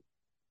you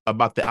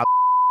about the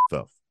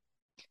stuff.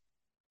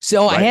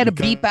 So I Right? had to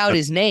Because beep out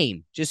his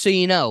name, just so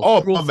you know.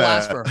 oh, Cruel my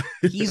bad. philosopher.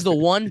 He's the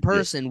one Yeah.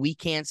 person we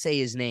can't say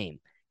his name.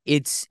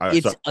 It's All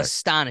right, sorry.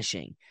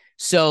 astonishing.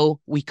 So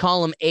we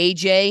call him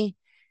AJ.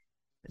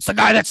 It's the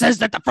guy that says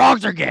that the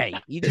frogs are gay.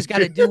 You just got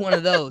to do one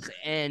of those,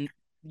 and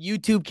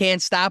YouTube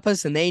can't stop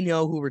us, and they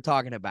know who we're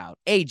talking about.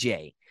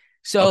 AJ.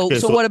 So Okay,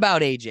 what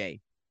about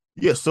AJ?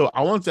 Yeah, so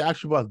I wanted to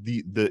ask you about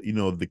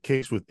the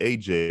case with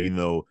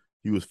AJ.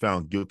 He was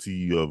found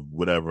guilty of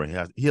whatever.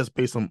 He has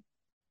paid some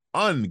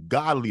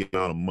ungodly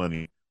amount of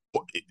money,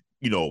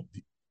 to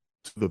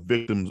the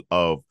victims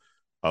of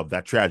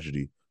that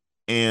tragedy.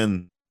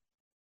 And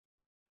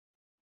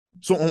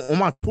so on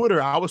my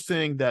Twitter, I was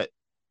saying that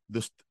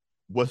this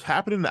what's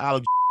happening to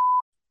Alex.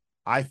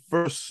 I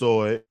first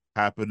saw it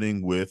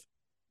happening with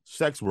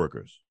sex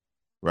workers,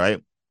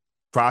 right?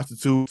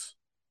 Prostitutes,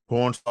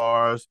 porn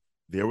stars.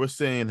 They were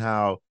saying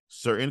how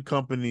certain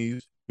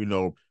companies,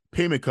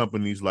 payment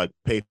companies like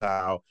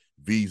PayPal,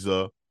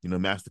 Visa,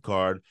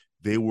 MasterCard,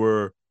 they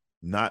were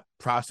not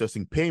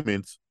processing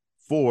payments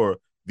for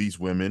these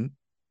women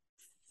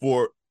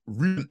for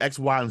reason X,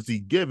 Y, and Z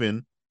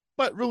given,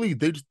 but really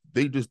they just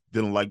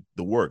didn't like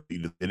the work. They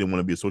didn't want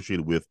to be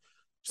associated with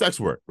sex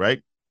work,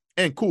 right?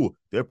 And cool,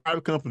 they're a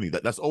private company.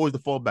 That's always the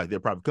fallback. They're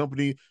a private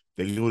company.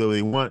 They can do whatever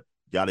they want.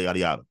 Yada yada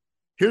yada.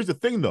 Here's the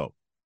thing, though.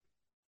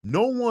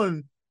 No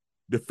one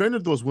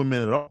defended those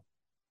women at all,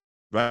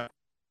 right?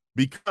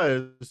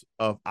 Because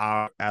of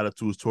our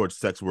attitudes towards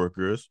sex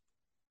workers.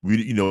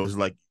 It's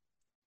like,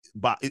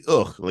 bye.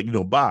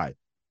 Bye.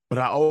 But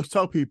I always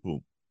tell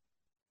people,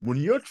 when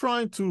you're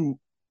trying to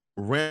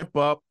ramp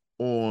up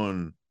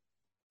on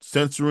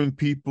censoring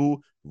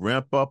people,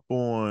 ramp up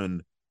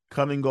on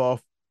cutting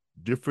off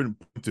different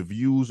points of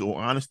views or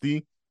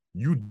honesty,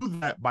 you do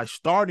that by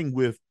starting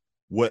with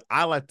what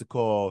I like to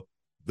call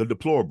the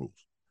deplorables.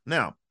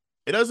 Now,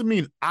 it doesn't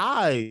mean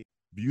I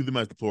view them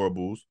as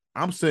deplorables.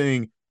 I'm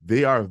saying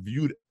they are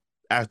viewed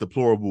as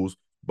deplorables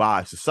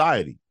by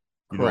society.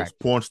 Correct.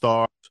 Porn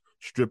stars,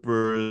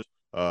 strippers,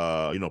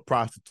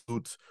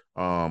 prostitutes,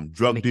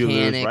 drug Mechanics,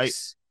 dealers, right?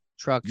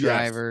 Truck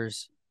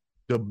drivers.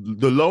 The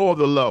low of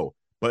the low.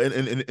 But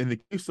in the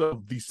case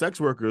of these sex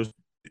workers,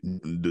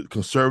 the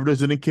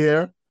conservatives didn't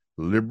care,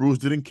 liberals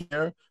didn't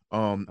care,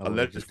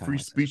 alleged free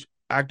speech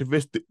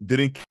activists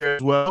didn't care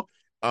as well.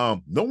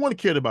 No one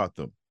cared about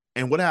them.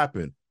 And what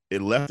happened?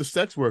 It left the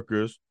sex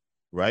workers,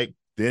 right?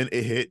 Then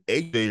it hit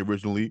AJ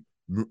originally.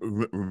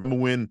 Remember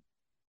when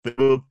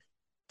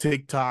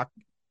TikTok,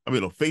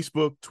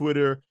 Facebook,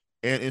 Twitter,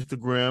 and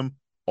Instagram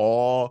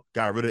all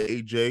got rid of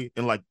AJ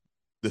in like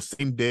the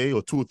same day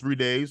or 2 or 3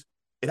 days?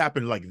 It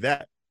happened like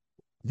that.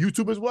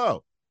 YouTube as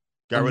well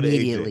got rid of AJ.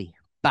 Immediately.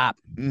 Bop.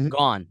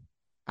 Gone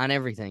on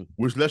everything.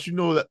 Which lets you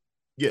know that,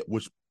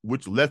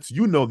 which lets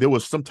you know there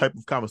was some type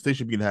of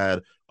conversation being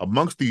had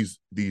amongst these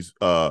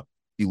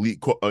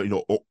elite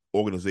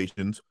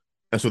organizations,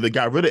 and so they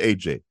got rid of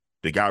AJ.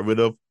 They got rid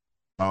of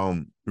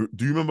do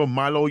you remember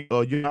Milo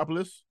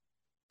Yiannopoulos?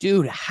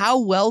 Dude, how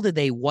well did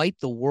they wipe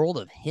the world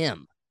of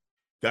him?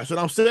 That's what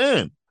I'm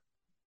saying.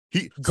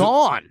 He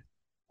gone.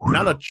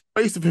 Not a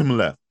trace of him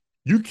left.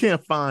 You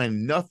can't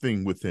find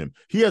nothing with him.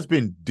 He has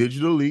been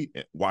digitally,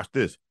 watch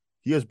this,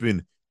 he has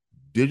been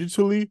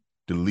digitally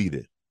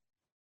deleted.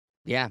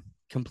 Yeah,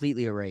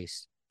 completely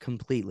erased.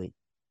 Completely.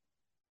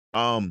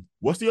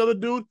 What's the other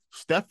dude?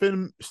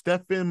 Stefan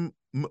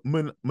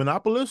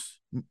Monopolis?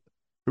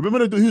 Remember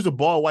the dude? He was a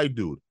bald white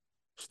dude.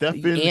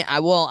 I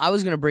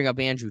was gonna bring up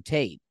Andrew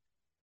Tate.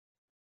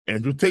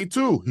 Andrew Tate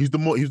too. He's the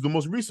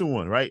most recent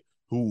one, right?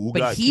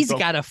 But he's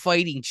got a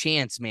fighting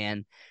chance,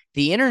 man.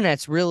 The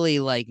internet's really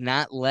like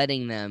not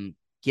letting them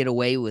get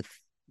away with,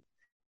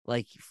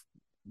 like,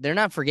 they're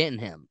not forgetting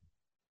him.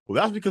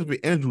 Well, that's because with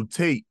Andrew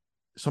Tate,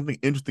 something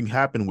interesting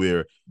happened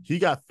where he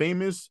got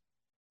famous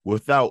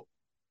without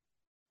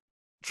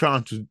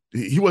trying to.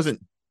 He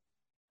wasn't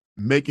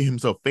making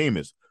himself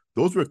famous.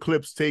 Those were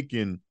clips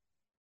taken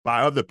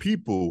by other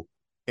people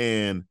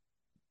and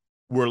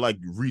were like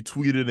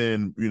retweeted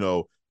and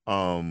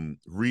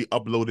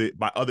re-uploaded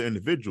by other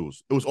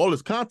individuals. It was all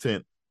his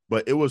content,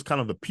 but it was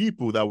kind of the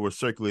people that were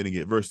circulating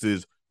it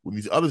versus with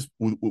these others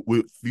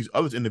with these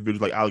other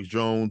individuals like Alex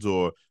Jones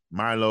or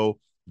Milo.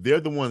 They're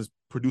the ones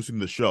producing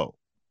the show,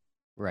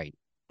 right?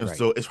 And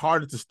so it's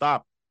harder to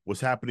stop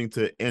what's happening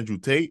to Andrew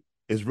Tate.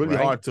 It's really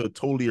hard to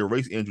totally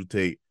erase Andrew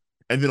Tate.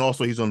 And then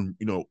also he's on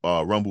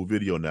Rumble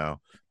Video now.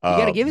 You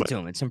got to give it to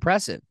him. It's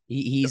impressive.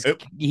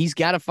 He's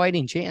got a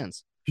fighting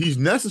chance. He's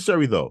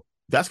necessary though.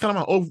 That's kind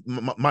of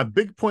my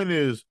big point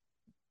is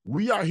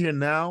we are here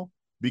now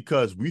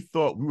because we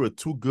thought we were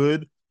too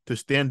good to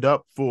stand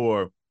up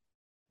for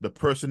the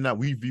person that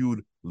we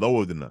viewed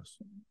lower than us.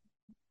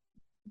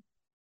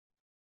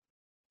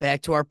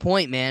 Back to our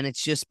point, man.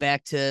 It's just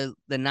back to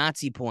the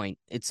Nazi point.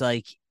 It's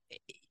like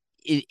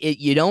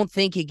you don't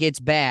think it gets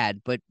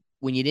bad, but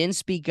when you didn't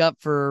speak up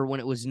for when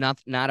it was not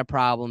a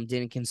problem,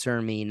 didn't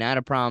concern me, not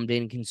a problem,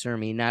 didn't concern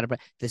me, not a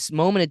this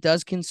moment it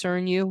does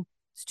concern you,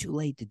 it's too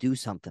late to do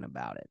something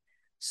about it.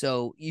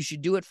 So you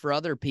should do it for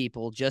other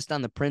people just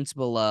on the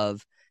principle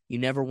of you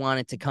never want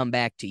it to come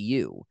back to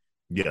you.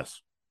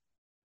 Yes.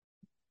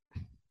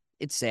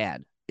 It's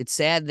sad. It's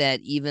sad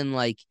that even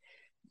like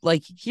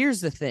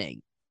here's the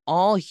thing.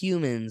 All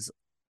humans,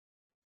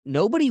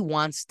 nobody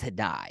wants to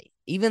die.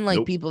 Even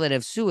like people that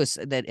have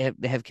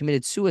have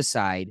committed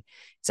suicide,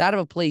 it's out of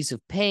a place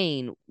of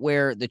pain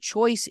where the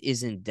choice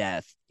isn't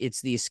death.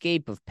 It's the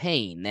escape of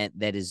pain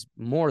that is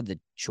more the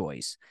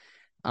choice.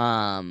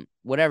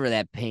 Whatever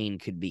that pain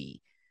could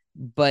be.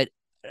 But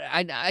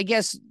I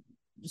guess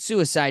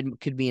suicide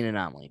could be an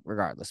anomaly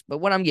regardless. But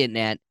what I'm getting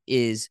at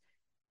is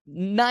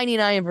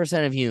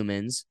 99% of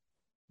humans,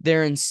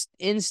 their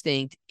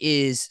instinct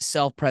is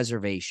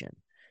self-preservation.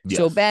 Yes.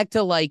 So back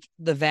to like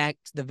the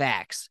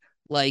vax,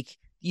 like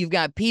you've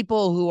got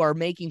people who are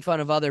making fun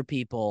of other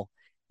people.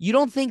 You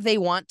don't think they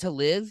want to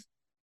live?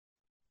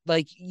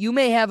 Like you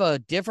may have a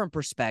different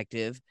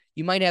perspective.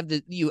 You might have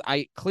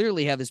I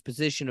clearly have this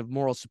position of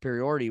moral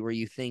superiority where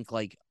you think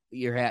like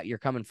you're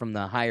coming from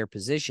the higher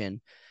position,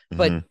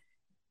 but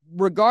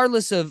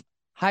regardless of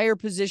higher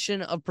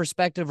position of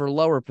perspective or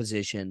lower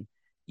position,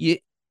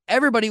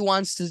 everybody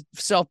wants to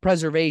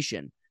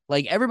self-preservation.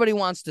 Like everybody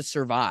wants to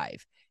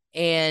survive.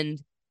 And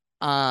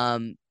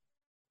the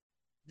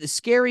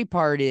scary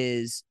part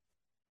is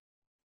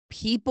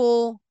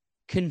people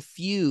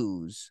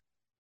confuse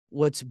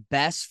what's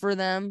best for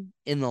them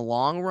in the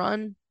long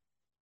run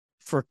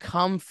for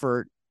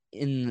comfort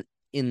in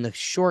the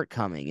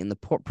shortcoming, in the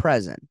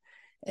present.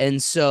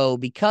 And so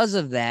because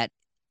of that,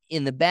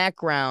 in the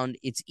background,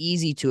 it's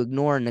easy to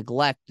ignore and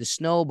neglect the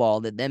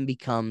snowball that then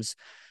becomes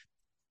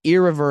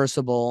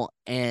irreversible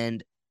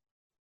and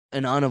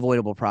an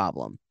unavoidable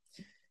problem.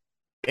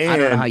 And I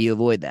don't know how you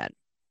avoid that.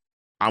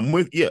 I'm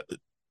with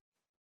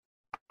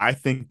I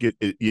think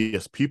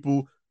yes,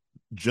 people,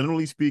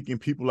 generally speaking,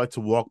 people like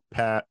to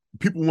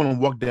people want to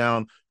walk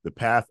down the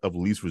path of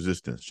least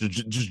resistance,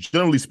 just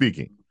generally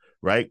speaking,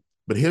 right?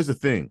 But here's the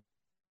thing.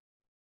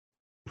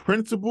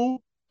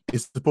 Principle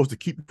is supposed to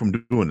keep you from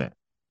doing that.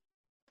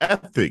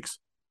 Ethics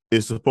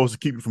is supposed to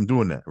keep you from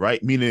doing that,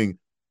 right? Meaning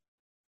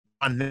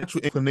my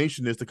natural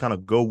inclination is to kind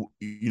of go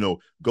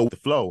with the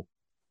flow.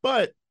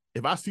 But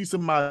if I see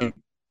somebody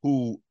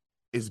who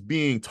is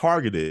being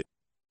targeted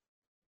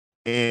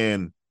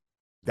and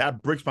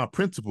that breaks my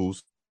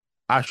principles,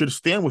 I should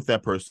stand with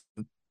that person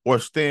or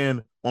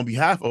stand on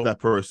behalf of that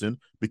person,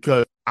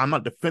 because I'm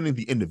not defending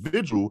the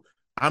individual.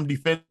 I'm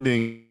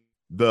defending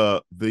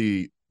the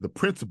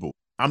principle.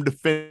 I'm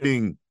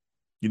defending,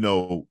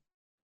 the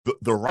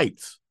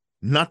rights,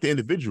 not the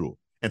individual.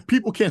 And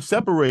people can't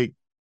separate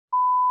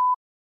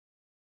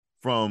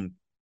from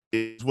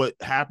is what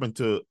happened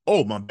to,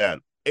 oh, my bad,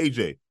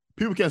 AJ.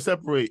 People can't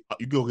separate,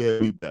 you go ahead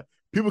and read that.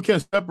 People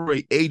can't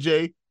separate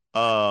AJ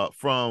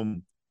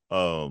from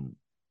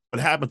what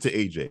happened to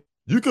AJ.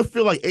 You could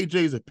feel like AJ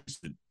is a piece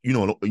of, you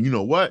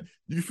know what?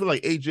 You feel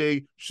like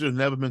AJ should have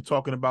never been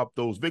talking about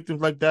those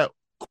victims like that.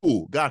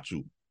 Cool, got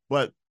you.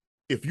 But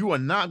if you are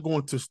not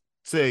going to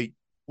say,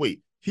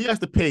 wait, he has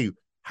to pay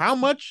how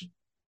much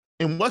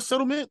in what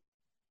settlement?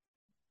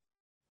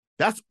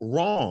 That's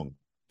wrong.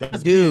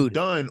 That's being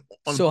done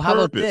on so purpose. How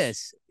about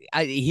this?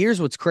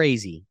 Here's what's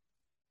crazy.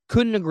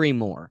 Couldn't agree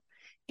more.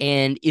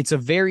 And it's a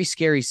very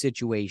scary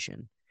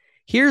situation.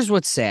 Here's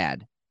what's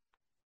sad.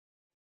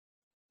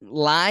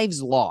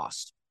 Lives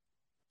lost,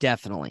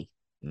 definitely.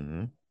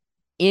 Mm-hmm.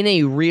 In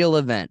a real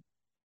event,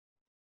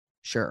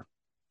 sure.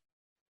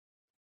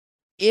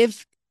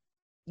 If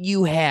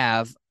you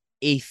have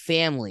a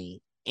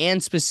family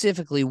and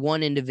specifically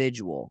one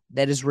individual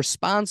that is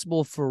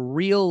responsible for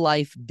real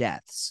life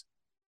deaths,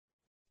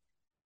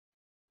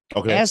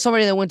 okay, as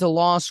somebody that went to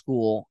law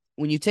school,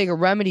 when you take a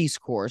remedies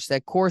course,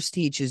 that course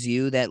teaches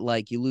you that,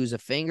 like, you lose a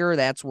finger,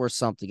 that's worth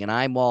something. An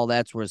eyeball,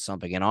 that's worth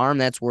something. An arm,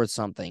 that's worth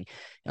something.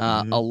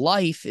 A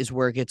life is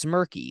where it gets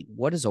murky.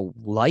 What is a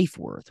life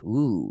worth?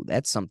 Ooh,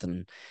 that's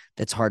something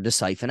that's hard to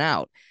siphon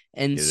out.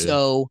 And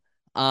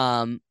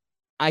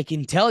I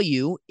can tell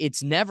you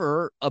it's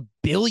never $1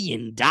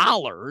 billion.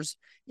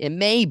 It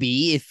may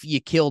be if you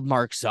killed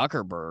Mark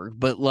Zuckerberg,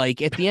 but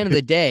like at the end of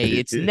the day,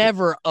 it's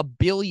never $1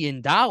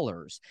 billion.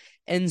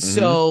 And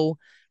so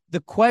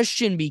the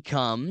question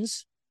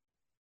becomes,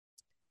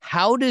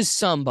 how does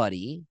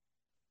somebody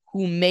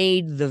who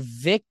made the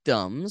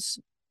victims,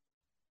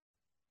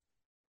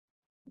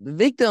 the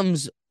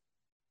victims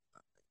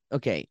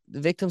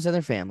and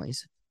their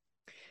families,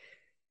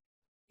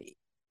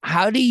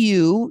 how do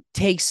you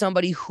take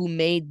somebody who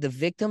made the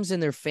victims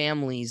and their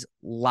families'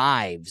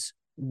 lives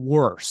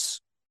worse?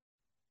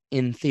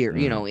 In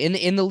theory,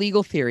 in the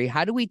legal theory,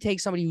 how do we take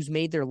somebody who's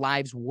made their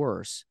lives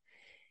worse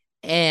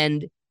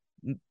and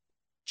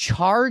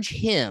charge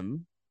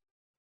him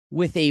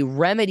with a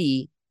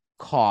remedy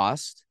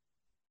cost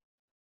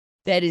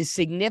that is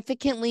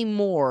significantly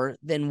more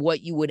than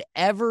what you would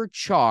ever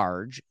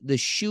charge the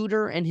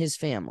shooter and his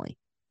family?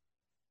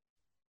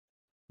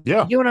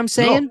 Yeah. You know what I'm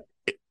saying?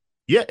 No,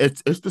 Yeah,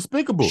 it's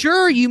despicable.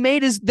 Sure, you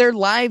made their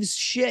lives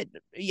shit.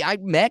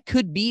 That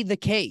could be the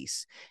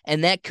case,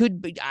 and that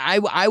could be.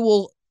 I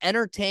will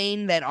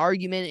entertain that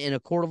argument in a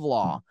court of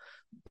law.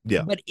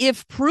 Yeah. But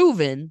if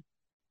proven,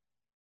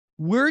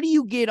 where do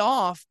you get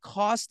off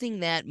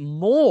costing that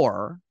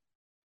more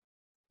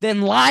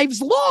than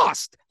lives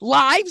lost?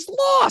 Lives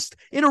lost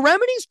in a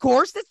remedies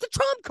course. That's the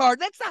trump card.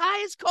 That's the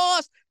highest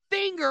cost.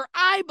 Finger,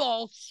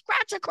 eyeball,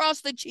 scratch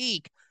across the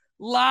cheek.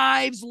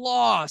 Lives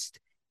lost,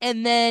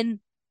 and then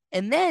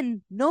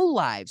no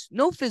lives,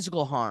 no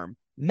physical harm,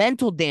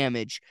 mental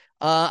damage,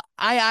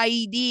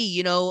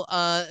 IIED,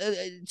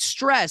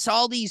 stress,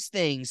 all these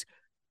things.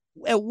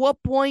 At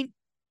what point,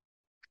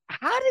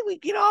 how did we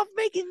get off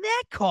making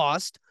that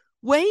cost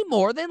way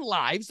more than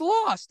lives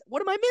lost?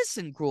 What am I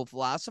missing, cruel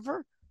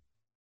philosopher?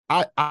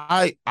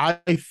 I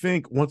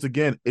think once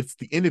again, it's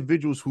the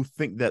individuals who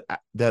think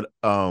that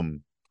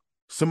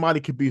somebody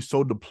could be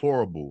so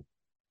deplorable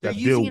They're that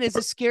using it as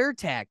a scare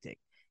tactic,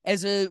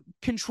 as a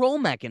control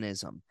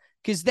mechanism,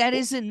 because that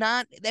is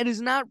not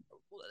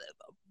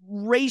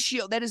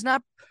ratio. That is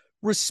not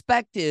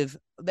respective.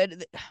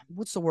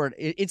 What's the word?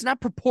 It's not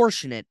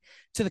proportionate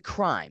to the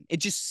crime. It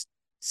just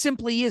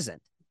simply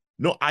isn't.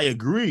 No, I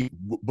agree,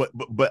 but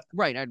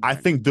right. I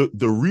think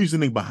the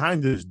reasoning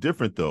behind it is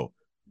different, though.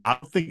 I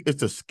think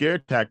it's a scare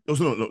tactic.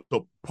 No.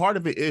 Part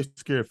of it is to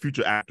scare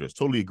future actors.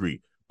 Totally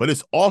agree, but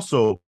it's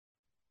also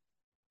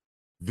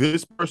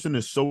this person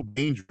is so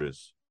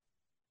dangerous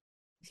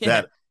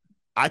that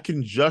I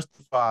can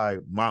justify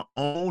my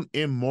own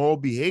immoral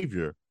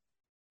behavior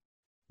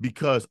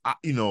because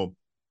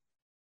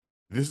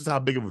this is how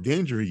big of a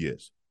danger he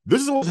is.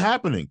 This is what's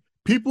happening.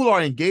 People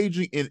are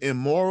engaging in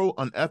immoral,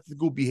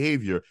 unethical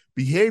behavior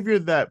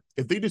that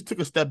if they just took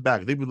a step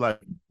back, they'd be like,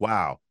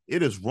 wow,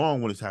 it is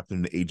wrong what is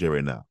happening to AJ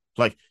right now.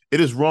 Like, it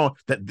is wrong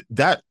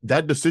that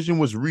decision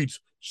was reached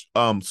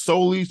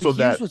solely so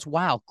that. Here's what's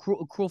wild,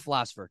 cruel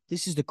philosopher.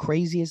 This is the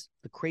craziest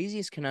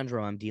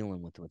conundrum I'm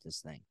dealing with this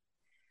thing.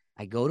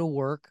 I go to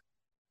work,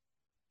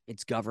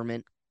 it's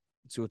government,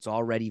 so it's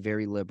already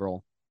very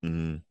liberal.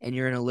 Mm-hmm. And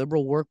you're in a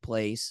liberal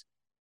workplace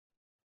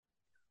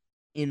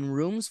in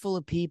rooms full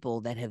of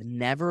people that have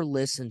never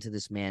listened to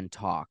this man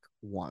talk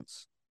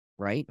once,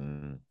 right?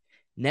 Mm-hmm.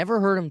 Never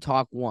heard him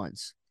talk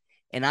once.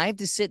 And I have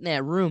to sit in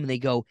that room and they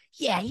go,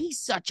 yeah, he's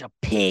such a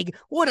pig.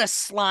 What a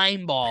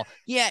slime ball.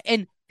 Yeah.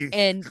 And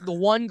the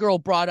one girl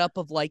brought up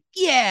of like,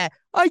 yeah,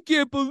 I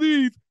can't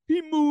believe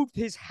he moved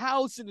his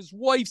house in his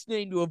wife's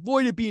name to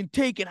avoid it being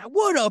taken.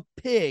 What a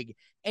pig.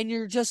 And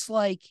you're just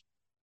like,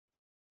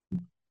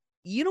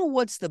 you know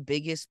what's the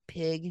biggest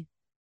pig?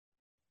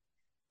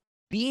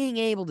 Being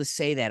able to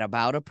say that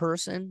about a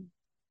person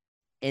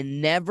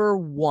and never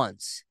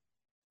once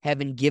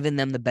having given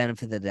them the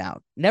benefit of the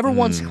doubt, never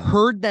once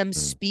heard them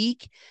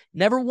speak,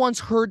 never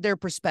once heard their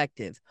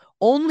perspective,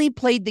 only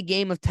played the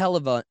game of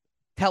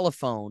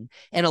telephone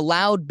and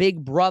allowed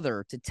Big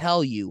Brother to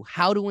tell you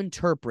how to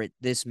interpret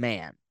this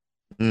man.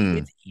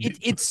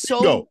 It's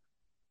so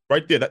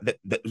right there,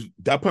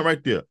 that point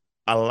right there,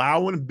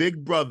 allowing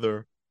Big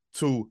Brother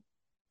to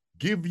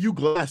give you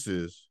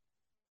glasses,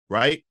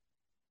 right?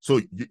 So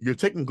you're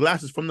taking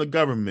glasses from the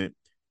government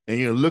and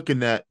you're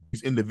looking at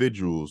these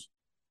individuals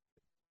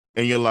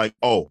and you're like,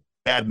 oh,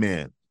 bad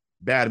man.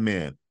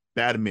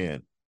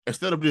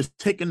 Instead of just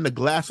taking the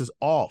glasses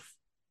off.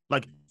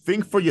 Like,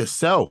 think for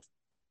yourself.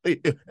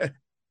 The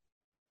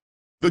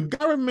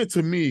government,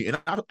 to me,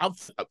 and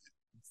I've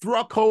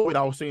throughout COVID,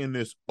 I was saying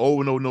this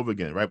over and over and over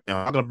again, right? And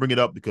I'm not gonna bring it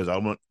up because I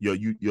want your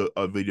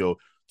video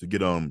to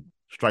get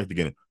striked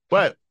again.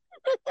 But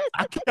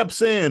I kept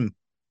saying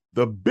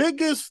the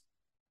biggest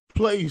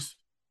place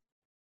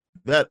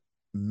that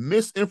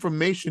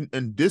misinformation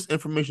and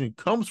disinformation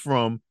comes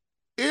from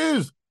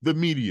is the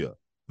media,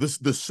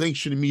 the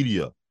sanctioned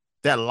media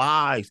that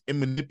lies and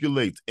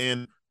manipulates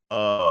and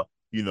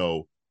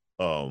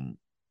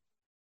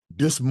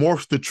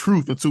dismorphs the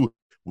truth into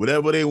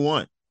whatever they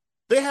want.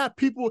 They have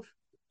people.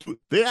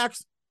 They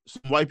asked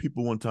some white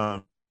people one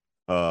time,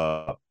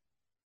 how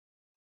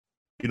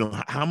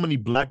many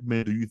black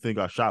men do you think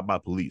are shot by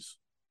police,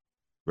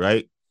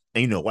 right?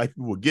 And white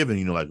people were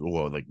giving, like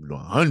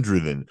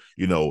 100 and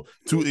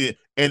 2,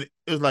 and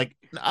it's like,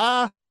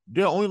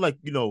 there are only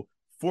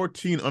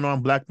 14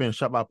 unarmed black men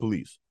shot by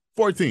police.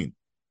 14.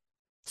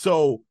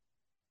 So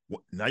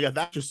now you have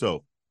to ask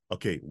yourself,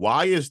 okay,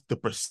 why is the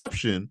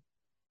perception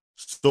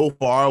so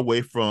far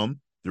away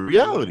from the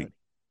reality?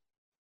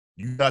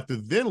 You have to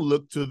then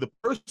look to the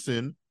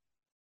person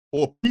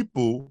or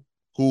people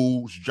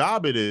whose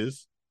job it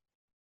is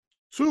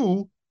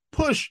to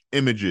push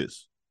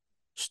images,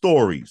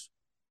 stories.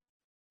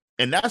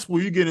 And that's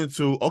where you get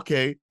into,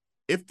 okay,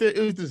 if there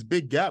is this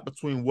big gap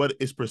between what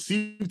is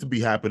perceived to be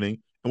happening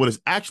and what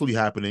is actually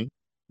happening,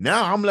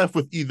 now I'm left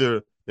with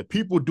either the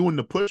people doing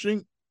the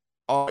pushing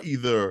are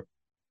either,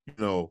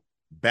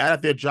 bad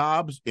at their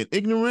jobs and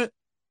ignorant,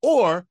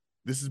 or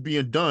this is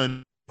being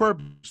done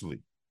purposely.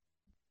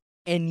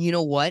 And you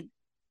know what?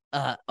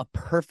 A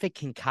perfect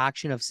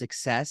concoction of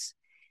success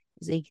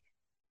is a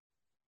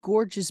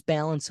gorgeous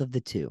balance of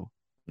the two.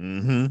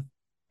 Mm-hmm.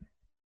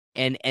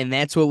 And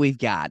that's what we've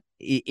got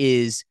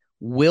is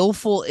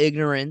willful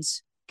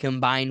ignorance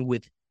combined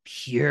with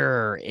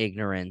pure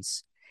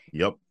ignorance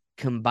Yep.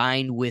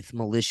 combined with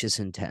malicious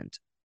intent.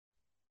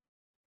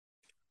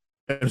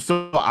 And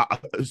so,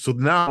 so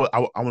now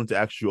I wanted to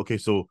ask you. Okay,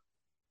 so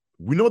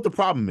we know what the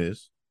problem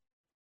is.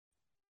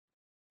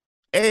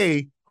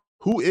 A,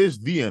 who is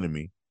the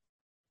enemy?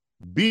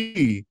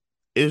 B,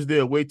 is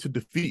there a way to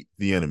defeat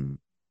the enemy?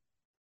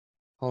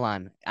 Hold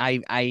on.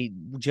 I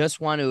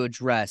just want to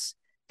address,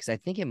 because I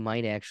think it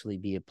might actually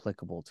be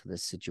applicable to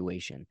this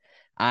situation.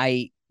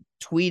 I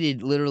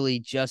tweeted literally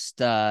just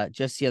the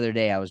other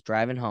day. I was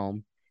driving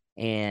home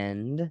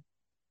and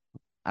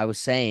I was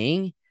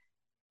saying,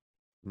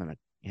 I'm gonna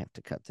have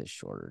to cut this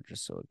shorter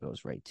just so it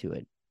goes right to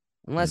it.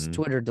 Unless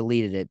Twitter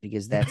deleted it,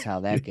 because that's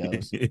how that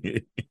goes.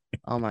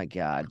 Oh my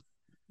God.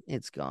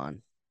 It's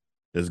gone.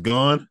 It's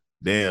gone?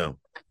 Damn.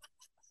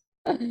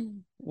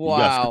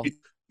 Wow.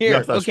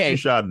 Here, okay.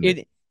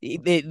 Screenshotting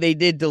it. They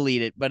did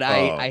delete it, but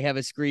I have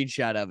a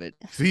screenshot of it.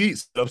 See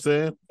what I'm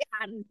saying?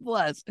 God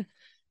bless.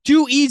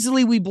 Too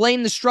easily we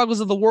blame the struggles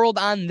of the world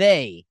on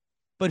they.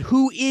 But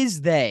who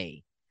is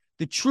they?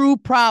 The true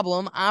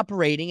problem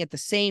operating at the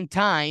same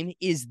time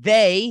is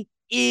they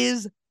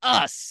is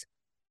us.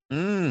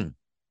 They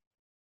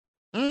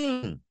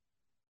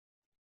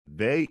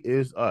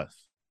is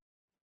us.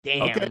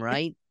 Damn, okay.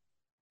 Right?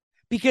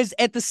 Because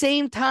at the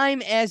same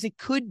time as it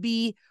could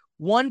be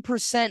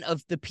 1%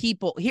 of the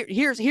people,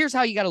 here's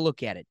how you got to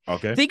look at it.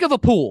 Okay. Think of a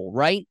pool,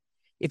 right?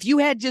 If you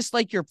had just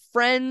like your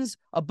friend's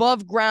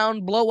above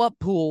ground blow up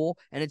pool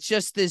and it's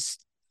just this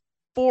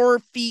 4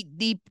 feet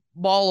deep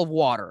ball of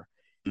water.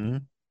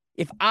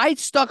 If I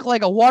stuck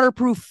like a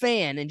waterproof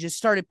fan and just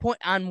started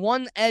on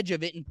one edge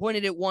of it and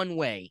pointed it one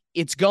way,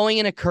 it's going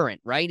in a current,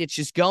 right? It's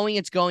just going,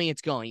 it's going,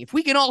 it's going. If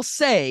we can all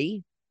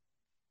say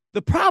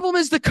the problem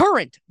is the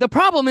current, the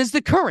problem is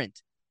the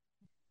current.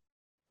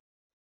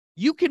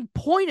 You can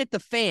point at the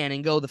fan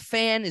and go, the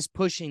fan is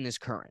pushing this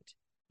current.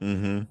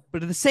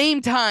 But at the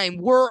same time,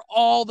 we're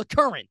all the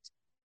current.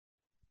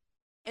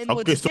 And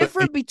what's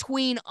different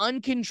between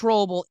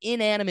uncontrollable,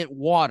 inanimate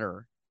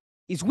water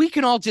is we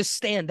can all just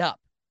stand up.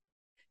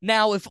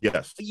 Now, if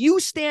you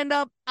stand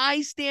up,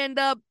 I stand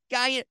up,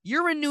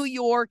 you're in New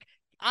York,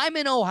 I'm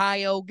in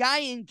Ohio, guy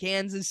in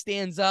Kansas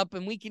stands up,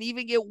 and we can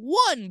even get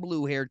one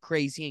blue-haired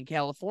crazy in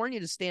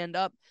California to stand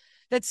up.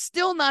 That's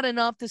still not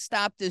enough to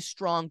stop this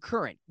strong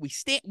current. We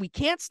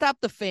can't stop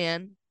the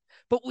fan,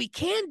 but what we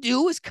can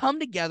do is come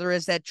together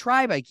as that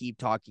tribe I keep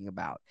talking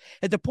about.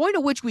 At the point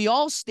at which we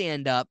all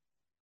stand up,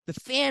 the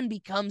fan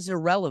becomes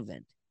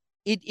irrelevant.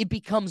 It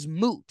becomes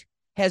moot,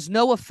 has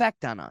no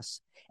effect on us.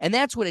 And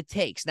that's what it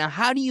takes. Now,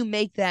 how do you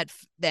make that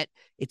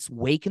it's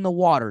wake in the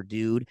water,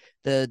 dude?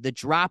 The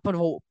drop of a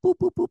boop,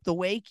 boop, boop, the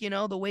wake,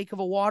 the wake of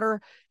a water.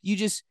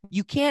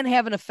 You can't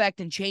have an effect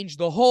and change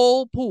the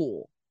whole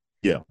pool.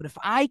 Yeah. But if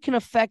I can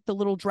affect the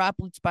little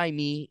droplets by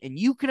me and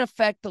you can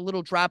affect the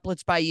little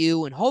droplets by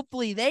you, and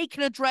hopefully they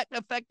can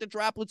affect the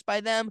droplets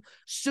by them,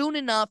 soon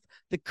enough,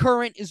 the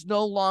current is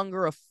no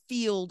longer a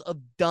field of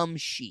dumb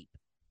sheep.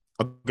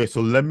 Okay,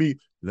 so let me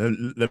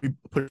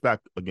push back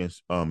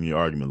against your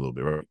argument a little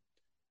bit, right?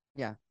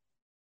 Yeah.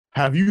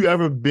 Have you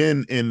ever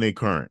been in a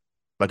current,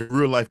 like a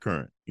real life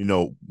current?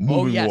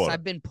 Moving water.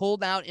 I've been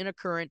pulled out in a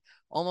current.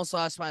 Almost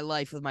lost my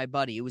life with my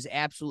buddy. It was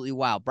absolutely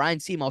wild. Brian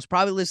Seamo's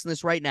probably listening to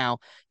this right now.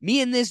 Me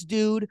and this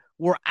dude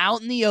were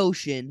out in the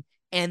ocean,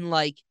 and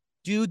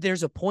dude,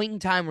 there's a point in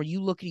time where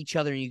you look at each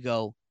other and you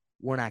go,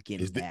 "We're not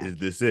getting back." Is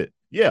this it?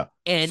 Yeah.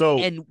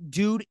 And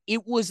dude,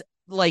 it was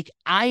like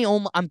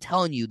I'm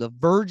telling you, the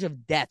verge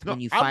of death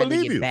when you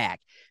finally get back.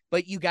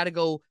 But you got to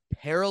go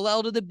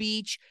parallel to the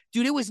beach,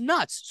 dude. It was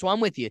nuts. So I'm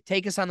with you.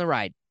 Take us on the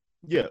ride.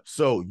 Yeah.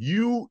 So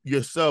you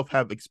yourself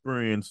have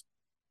experienced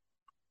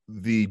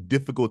the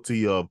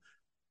difficulty of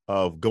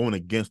going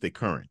against a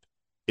current.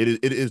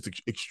 It is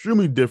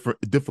extremely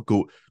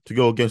difficult to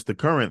go against the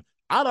current.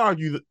 I'd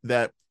argue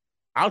that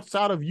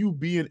outside of you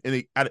being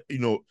at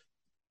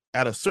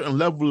a certain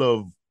level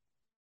of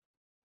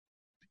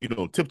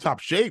tip top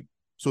shape,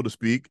 so to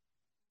speak,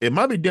 it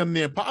might be damn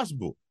near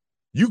impossible.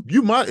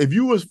 You might, if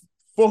you was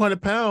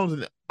 400 pounds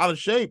and out of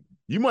shape,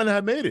 you might not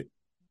have made it.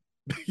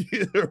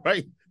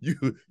 Right?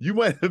 You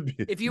might have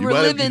been, if you were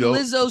living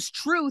Lizzo's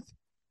truth,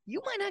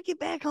 you might not get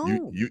back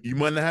home. You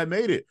might not have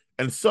made it.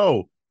 And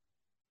so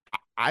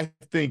I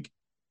think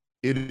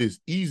it is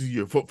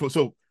easier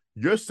so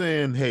you're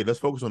saying, hey, let's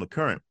focus on the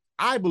current.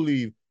 I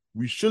believe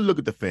we should look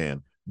at the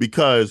fan,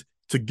 because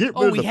to get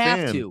rid of the fan.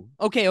 We have to.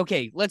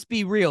 Okay. Let's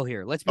be real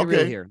here.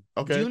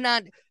 Okay. Do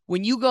not,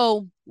 when you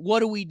go, what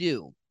do we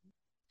do?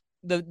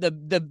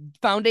 The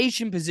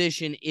foundation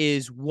position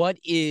is what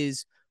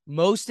is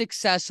most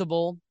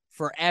accessible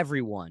for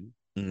everyone.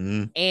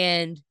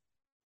 And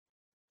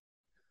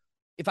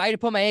if I had to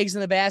put my eggs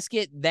in the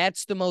basket,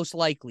 that's the most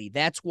likely.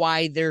 That's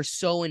why they're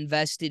so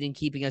invested in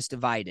keeping us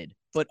divided.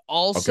 But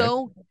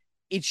also,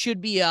 it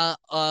should be a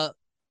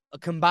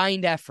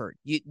combined effort.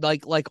 You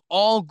like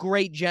all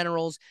great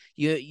generals,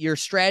 your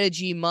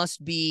strategy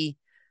must be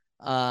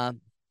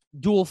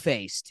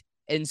dual-faced.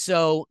 And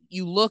so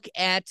you look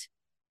at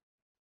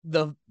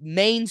the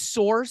main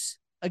source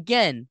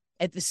again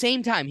at the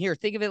same time. Here,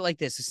 think of it like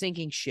this: a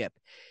sinking ship.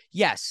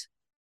 Yes,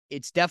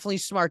 it's definitely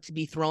smart to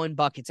be throwing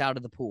buckets out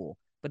of the pool,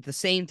 but at the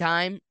same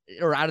time,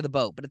 or out of the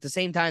boat, but at the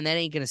same time, that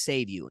ain't going to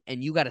save you.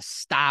 And you got to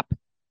stop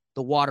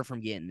the water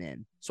from getting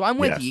in. So I'm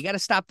with you. You got to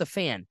stop the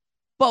fan.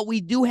 But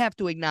we do have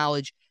to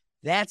acknowledge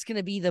that's going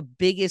to be the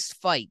biggest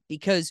fight,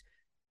 because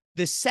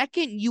the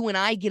second you and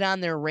I get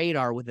on their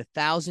radar with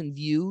 1,000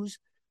 views,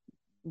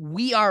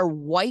 we are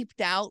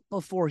wiped out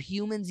before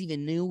humans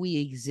even knew we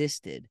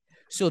existed.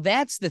 So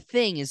that's the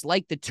thing, is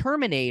like the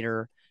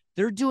Terminator,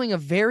 they're doing a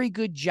very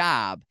good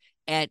job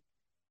at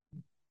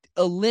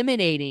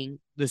eliminating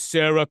the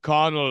Sarah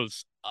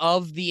Connells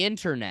of the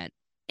internet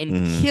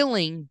and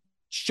killing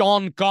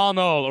Sean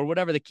Connell, or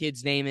whatever the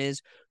kid's name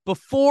is,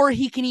 before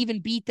he can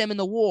even beat them in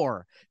the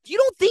war. You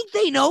don't think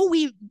they know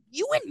you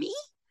and me,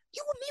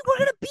 we're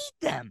going to beat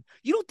them?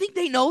 You don't think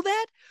they know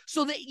that?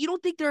 So that you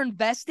don't think they're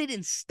invested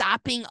in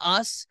stopping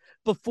us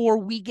before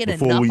we get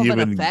enough of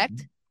an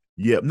effect?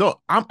 Yeah, no,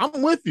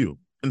 I'm with you.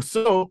 And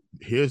so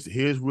here's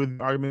where the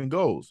argument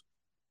goes.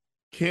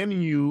 Can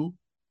you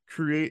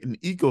create an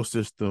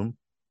ecosystem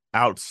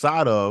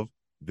outside of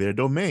their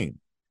domain?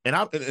 And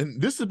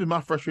this has been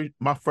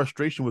my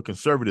frustration with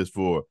conservatives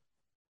for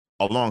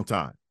a long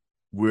time,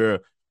 where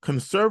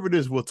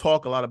conservatives will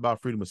talk a lot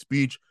about freedom of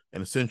speech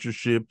and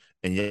censorship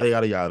and yada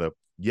yada yada.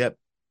 Yet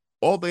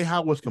all they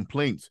had was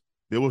complaints.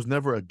 There was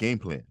never a game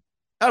plan,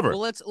 ever.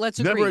 Well, let's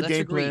never agree. a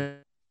game plan.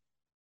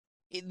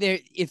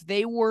 If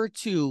they were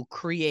to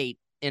create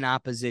an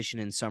opposition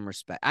in some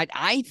respect,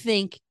 I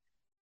think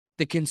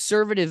the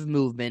conservative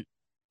movement,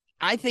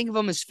 I think of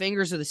them as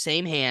fingers of the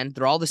same hand.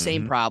 They're all the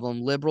same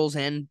problem, liberals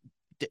and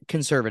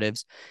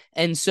conservatives.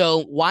 And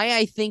so why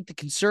I think the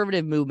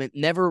conservative movement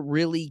never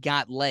really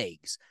got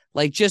legs,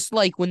 like just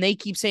like when they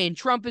keep saying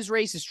Trump is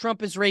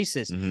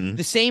racist,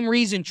 the same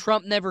reason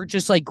Trump never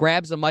just like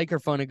grabs the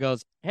microphone and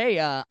goes, hey,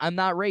 I'm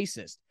not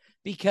racist,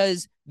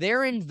 because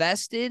they're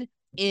invested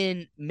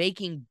in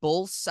making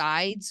both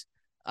sides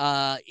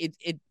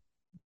it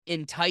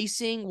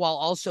enticing while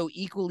also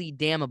equally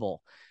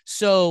damnable.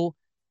 So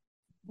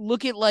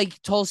look at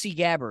like Tulsi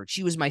Gabbard.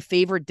 She was my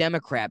favorite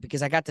Democrat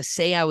because I got to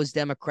say I was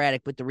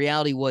Democratic, but the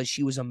reality was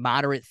she was a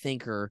moderate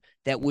thinker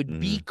that would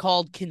be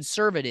called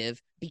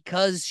conservative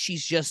because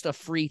she's just a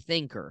free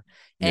thinker.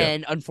 Yeah.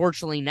 And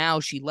unfortunately, now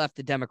she left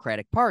the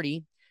Democratic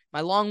Party.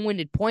 My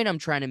long-winded point I'm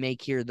trying to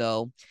make here,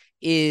 though,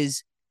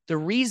 is the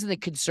reason the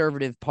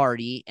Conservative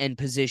Party and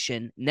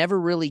position never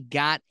really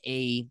got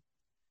a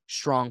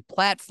strong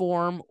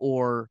platform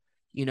or,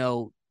 you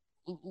know,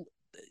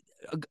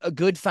 a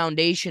good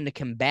foundation to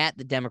combat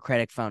the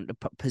Democratic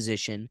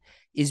position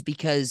is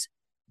because,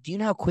 do you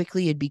know how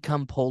quickly it'd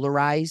become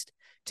polarized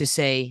to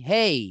say,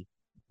 hey,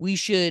 we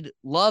should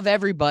love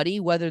everybody,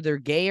 whether they're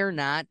gay or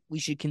not. We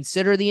should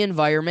consider the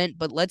environment,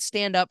 but let's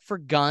stand up for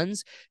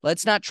guns.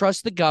 Let's not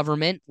trust the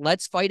government.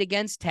 Let's fight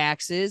against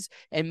taxes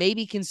and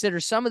maybe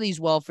consider some of these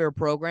welfare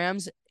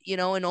programs, you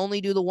know, and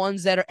only do the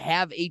ones that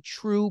have a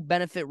true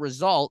benefit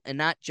result and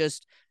not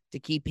just to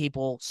keep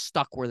people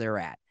stuck where they're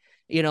at.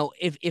 You know,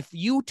 if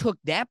you took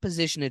that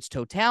position in its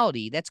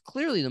totality, that's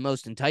clearly the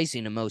most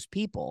enticing to most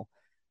people.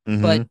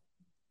 But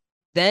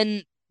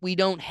then we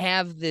don't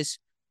have this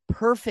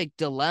perfect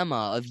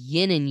dilemma of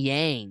yin and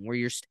yang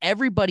where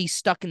everybody's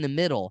stuck in the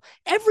middle.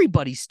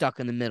 Everybody's stuck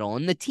in the middle.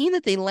 And the team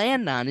that they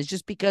land on is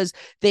just because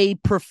the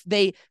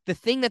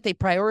thing that they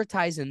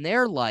prioritize in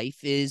their life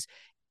is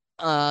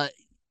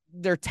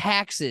their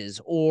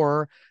taxes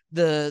or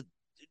the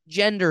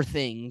gender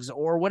things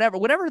or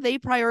whatever they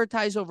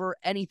prioritize over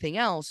anything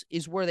else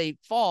is where they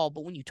fall.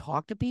 But when you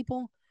talk to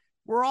people,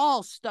 we're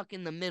all stuck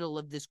in the middle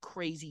of this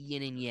crazy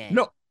yin and yang.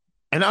 No,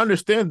 and I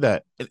understand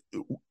that.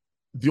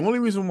 The only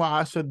reason why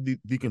I said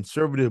the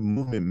conservative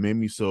movement made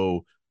me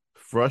so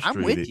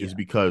frustrated is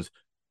because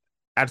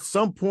at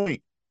some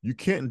point you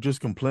can't just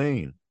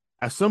complain.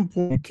 At some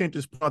point you can't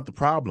just point out the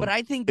problem. But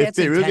I think that's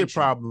if there is a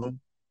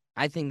problem,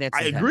 I think that's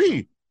I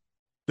agree.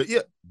 But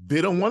yeah,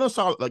 they don't want to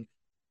solve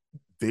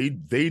They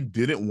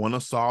didn't want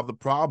to solve the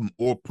problem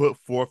or put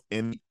forth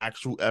any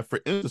actual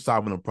effort into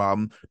solving the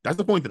problem. That's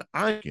the point that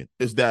I get,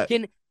 is that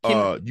you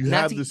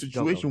have the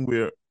situation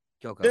where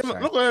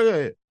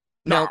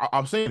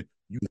I'm saying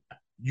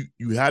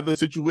you have the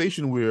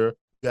situation where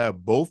you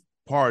have both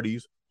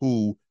parties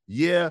who,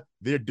 yeah,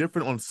 they're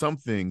different on some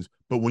things,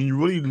 but when you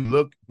really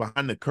look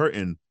behind the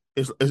curtain,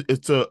 it's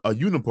a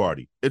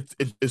uniparty.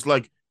 It's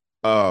like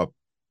they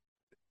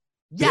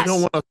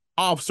don't want to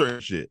solve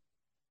certain shit.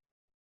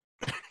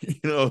 You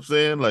know what I'm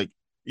saying? Like,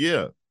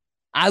 yeah.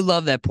 I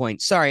love that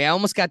point. Sorry, I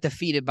almost got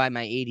defeated by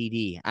my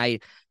ADD.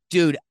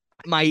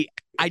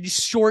 I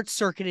just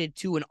short-circuited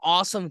to an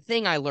awesome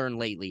thing I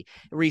learned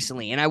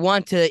recently, and I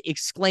want to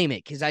exclaim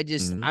it because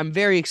I'm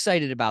very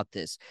excited about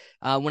this.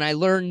 When I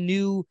learn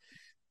new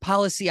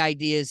policy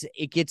ideas,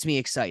 it gets me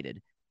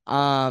excited.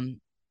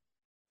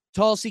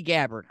 Tulsi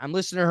Gabbard, I'm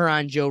listening to her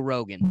on Joe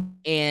Rogan,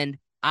 and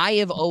I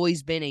have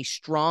always been a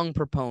strong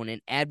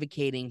proponent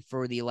advocating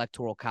for the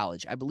Electoral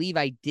College. I believe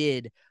I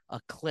did a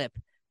clip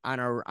on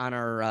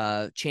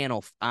our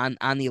channel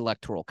on the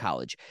Electoral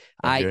College.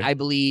 Okay. I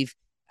believe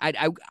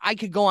I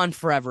could go on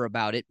forever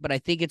about it, but I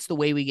think it's the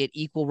way we get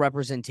equal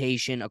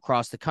representation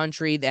across the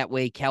country. That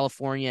way,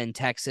 California and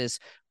Texas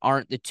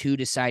aren't the two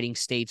deciding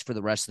states for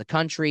the rest of the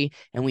country,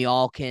 and we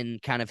all can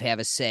kind of have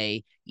a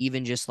say,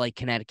 even just like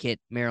Connecticut,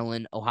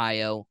 Maryland,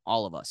 Ohio,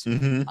 all of us.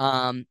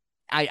 Mm-hmm.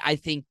 I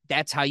think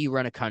that's how you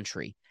run a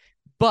country.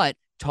 But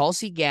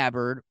Tulsi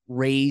Gabbard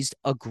raised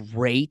a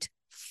great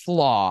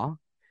flaw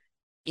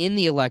in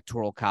the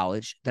Electoral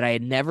College that I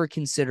had never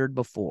considered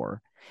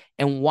before,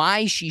 and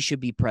why she should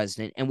be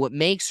president, and what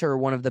makes her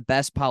one of the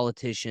best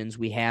politicians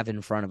we have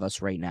in front of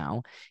us right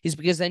now is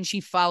because then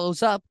she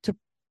follows up to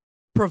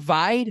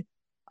provide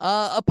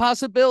a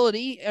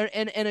possibility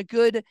and a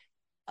good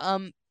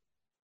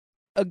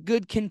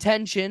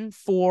contention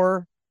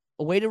for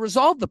a way to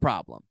resolve the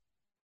problem.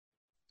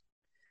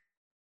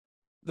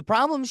 The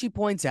problem she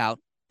points out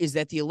is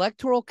that the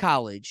Electoral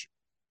College,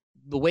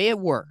 the way it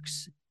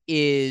works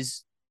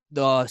is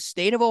the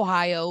state of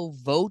Ohio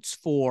votes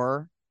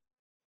for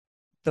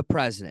the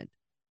president.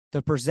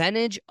 The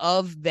percentage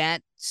of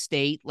that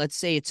state, let's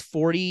say it's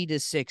 40 to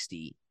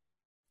 60,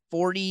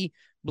 40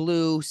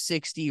 blue,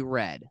 60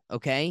 red,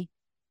 okay?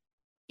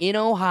 In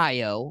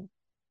Ohio,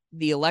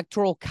 the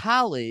Electoral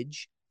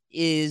College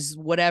is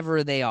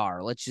whatever they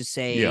are. Let's just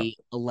say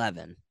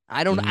 11.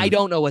 I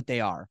don't know what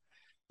they are.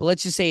 But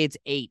let's just say it's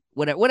 8,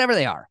 whatever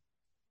they are.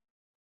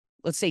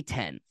 Let's say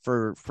 10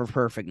 for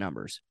perfect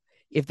numbers.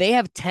 If they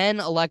have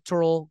 10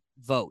 electoral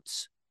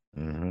votes,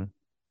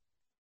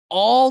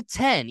 all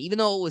 10, even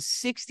though it was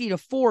 60 to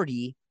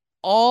 40,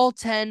 all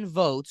 10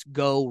 votes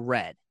go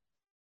red.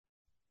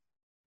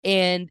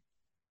 And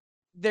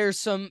there's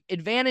some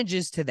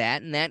advantages to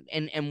that,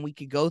 and we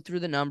could go through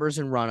the numbers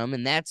and run them,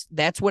 and that's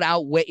what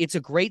outweigh. It's a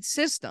great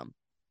system.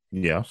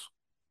 Yes.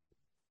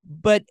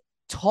 But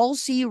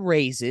Tulsi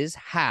raises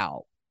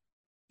how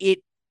it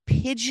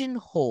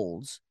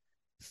pigeonholes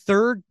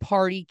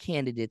third-party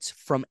candidates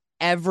from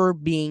ever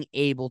being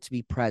able to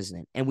be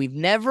president. And we've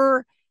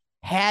never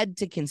had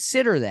to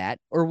consider that,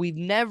 or we've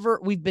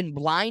been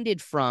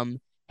blinded from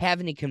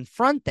having to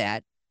confront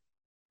that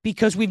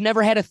because we've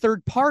never had a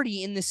third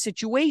party in this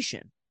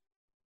situation.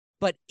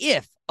 But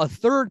if a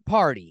third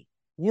party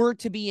were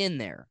to be in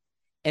there,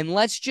 and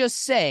let's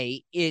just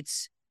say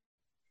it's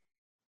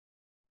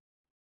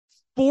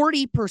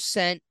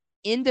 40%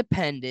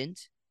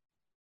 independent,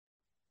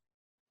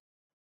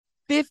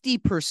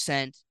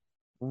 50%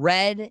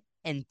 red,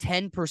 and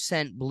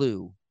 10%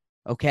 blue,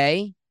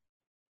 okay?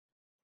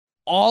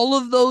 All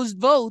of those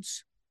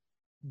votes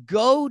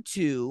go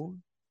to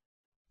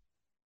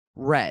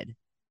red.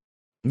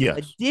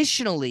 Yes.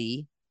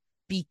 Additionally,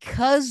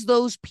 because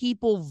those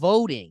people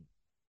voting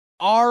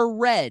are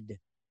red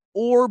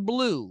or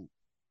blue,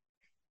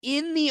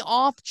 in the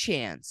off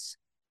chance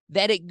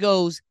that it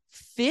goes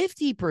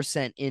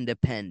 50%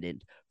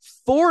 independent,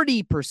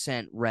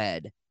 40%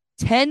 red,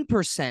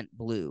 10%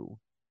 blue,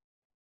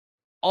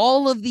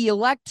 all of the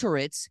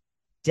electorates,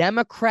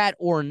 Democrat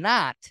or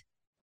not,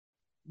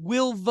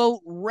 will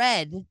vote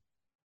red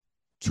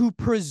to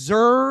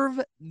preserve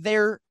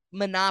their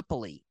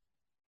monopoly.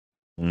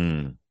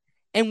 And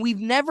we've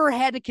never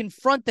had to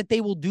confront that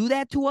they will do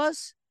that to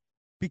us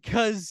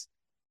because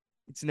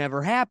it's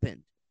never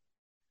happened.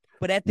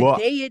 But at the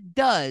day it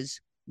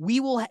does, we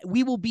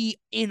will be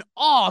in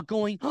awe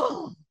going,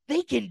 oh,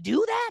 they can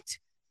do that?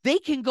 They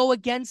can go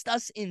against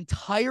us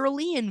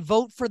entirely and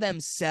vote for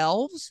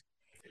themselves?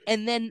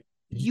 And then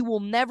you will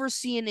never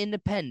see an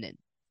independent.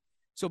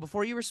 So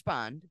before you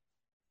respond,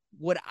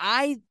 what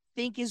I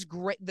think is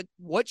great,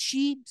 what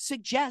she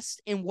suggests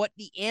and what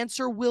the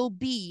answer will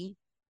be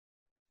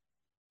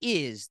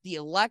is the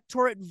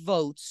electorate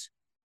votes,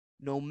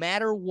 no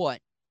matter what,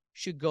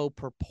 should go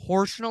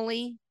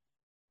proportionally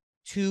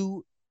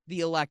to the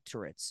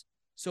electorates.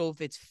 So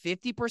if it's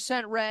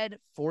 50% red,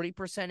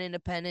 40%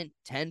 independent,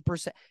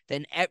 10%,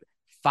 then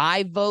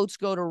 5 votes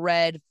go to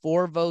red,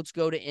 4 votes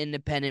go to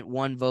independent,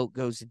 1 vote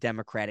goes to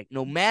Democratic,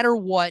 no matter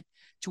what,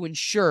 to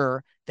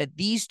ensure that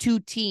these two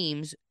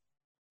teams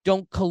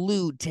don't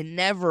collude to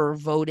never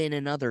vote in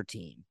another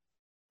team.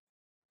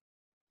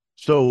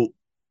 So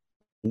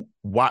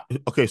why?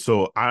 Okay,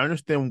 so I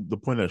understand the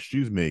point that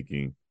she's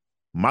making.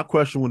 My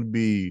question would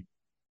be,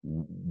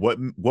 what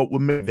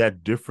would make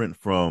that different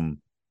from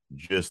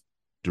just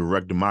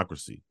direct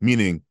democracy?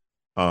 Meaning,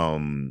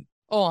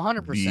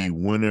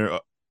 100%.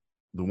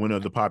 The winner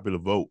of the popular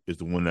vote is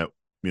the one that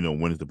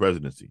wins the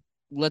presidency.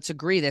 Let's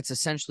agree that's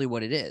essentially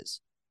what it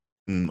is.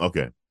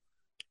 Okay,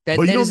 that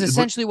is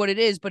essentially what it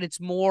is. But it's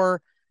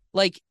more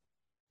like,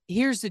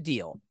 here's the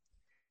deal.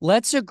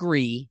 Let's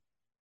agree.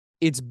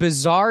 It's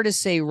bizarre to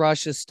say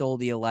Russia stole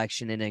the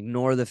election and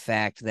ignore the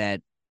fact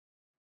that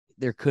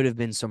there could have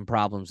been some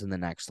problems in the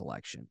next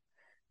election.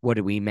 What,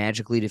 did we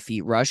magically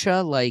defeat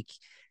Russia?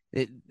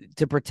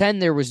 To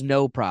pretend there was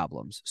no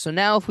problems. So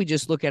now if we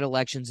just look at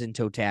elections in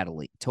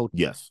totality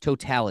yes,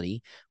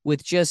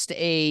 with just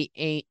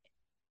a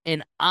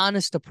an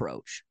honest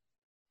approach.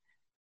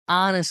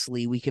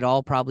 Honestly, we could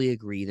all probably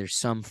agree there's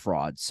some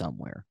fraud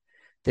somewhere.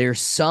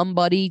 There's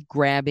somebody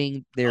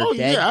grabbing their Oh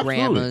dead yeah, absolutely.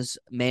 grandma's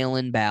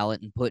mail-in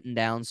ballot and putting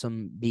down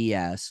some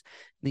BS.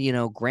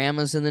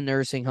 Grandma's in the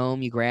nursing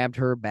home. You grabbed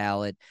her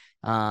ballot.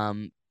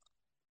 Um,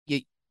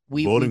 you,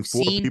 we've Voting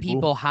for seen people.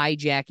 people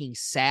hijacking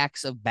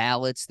sacks of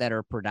ballots that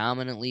are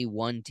predominantly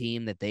one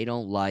team that they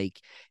don't like.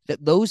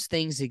 That those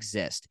things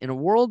exist. In a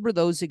world where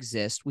those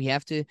exist, we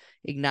have to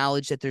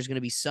acknowledge that there's going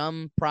to be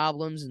some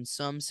problems and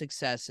some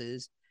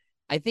successes.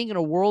 I think in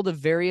a world of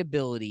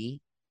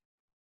variability,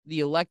 the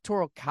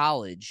electoral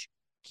college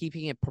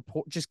keeping it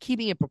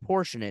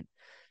proportionate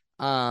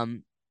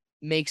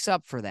makes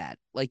up for that.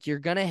 Like you're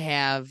gonna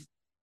have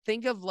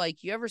think of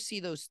like you ever see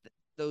those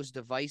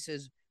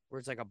devices where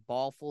it's like a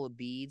ball full of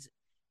beads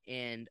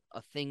and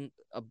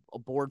a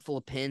board full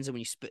of pins, and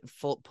when you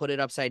put it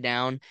upside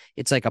down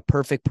it's like a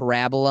perfect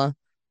parabola.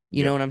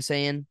 You know Yeah. what I'm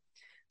saying?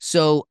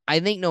 So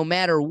I think no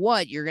matter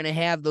what, you're gonna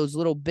have those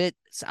little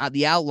bits,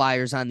 the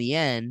outliers on the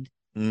end.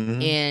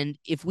 Mm-hmm. And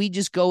if we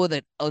just go with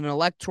an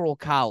electoral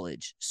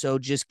college, so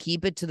just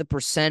keep it to the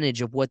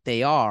percentage of what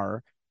they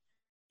are,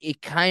 it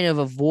kind of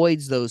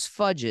avoids those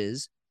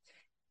fudges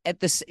at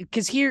this.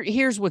 Because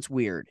here's what's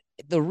weird.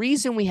 The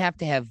reason we have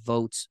to have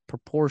votes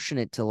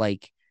proportionate to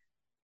like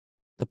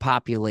the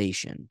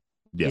population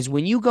Yeah. is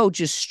when you go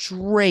just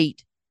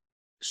straight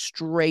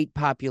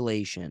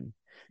population,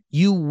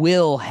 you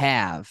will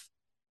have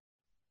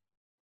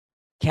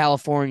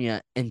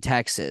California and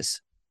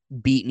Texas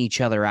beating each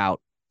other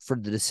out for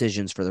the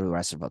decisions for the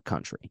rest of the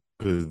country.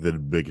 Because they're the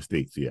biggest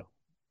states, yeah.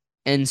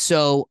 And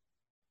so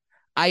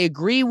I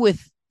agree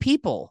with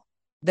people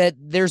that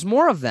there's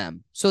more of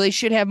them, so they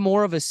should have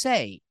more of a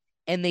say,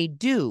 and they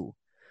do.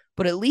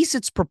 But at least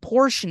it's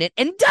proportionate,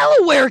 and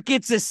Delaware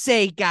gets a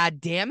say, God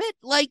damn it.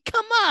 Like,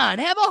 come on,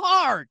 have a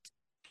heart.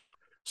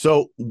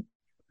 So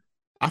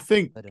I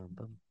think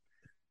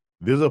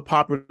there's a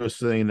popular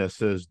saying that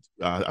says,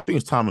 I think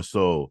it's Thomas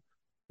Sowell,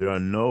 there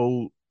are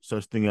no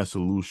such thing as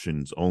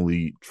solutions,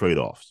 only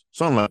trade-offs.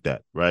 Something like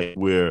that, right?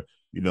 Where,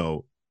 you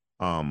know,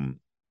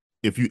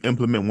 if you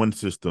implement one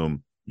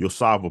system, you'll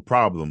solve a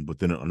problem, but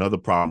then another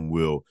problem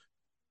will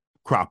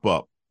crop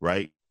up,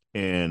 right?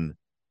 And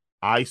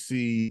I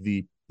see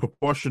the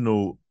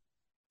proportional,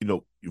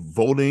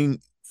 voting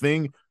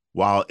thing,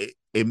 while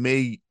it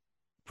may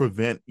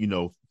prevent,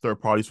 third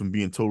parties from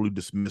being totally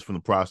dismissed from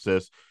the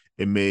process,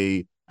 it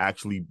may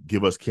actually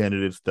give us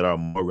candidates that are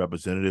more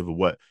representative of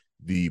what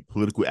the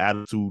political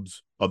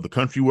attitudes of the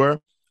country were.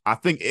 I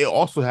think it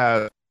also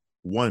has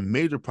one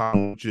major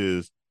problem, which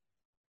is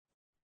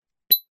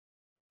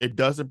it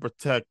doesn't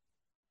protect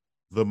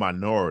the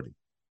minority,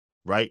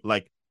 right?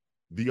 Like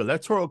the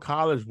Electoral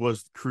College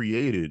was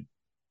created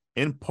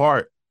in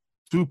part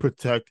to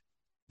protect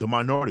the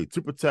minority,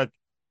 to protect,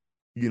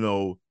 you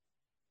know,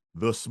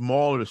 the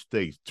smaller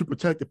states, to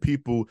protect the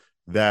people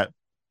that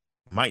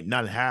might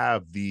not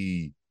have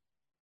the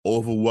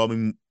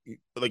overwhelming,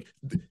 like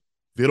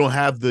they don't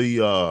have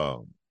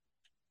the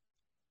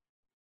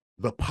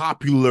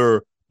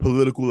popular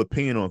political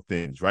opinion on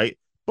things, right?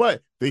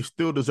 But they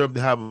still deserve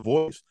to have a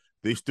voice.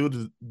 They still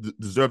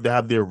deserve to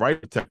have their right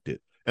protected.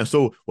 And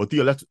so, what the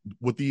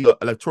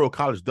electoral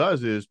college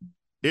does is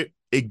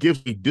it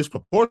gives a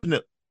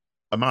disproportionate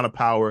amount of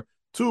power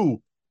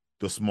to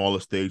the smaller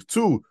states,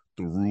 to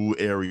the rural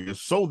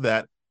areas, so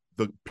that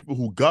the people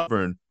who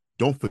govern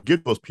don't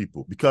forget those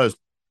people. Because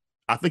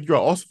I think you're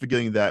also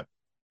forgetting that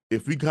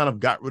if we kind of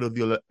got rid of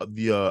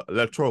the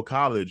electoral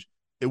college,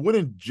 it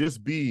wouldn't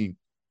just be,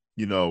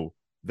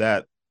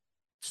 that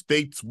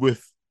states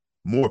with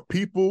more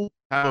people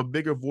have a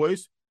bigger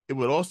voice. It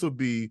would also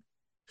be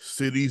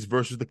cities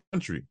versus the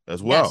country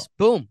as Yes. well.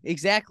 Boom.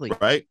 Exactly.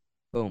 Right.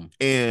 Boom.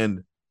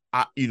 And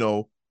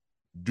so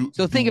do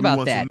think we about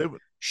want that. to live?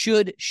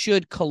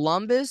 Should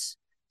Columbus,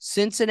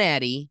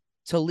 Cincinnati,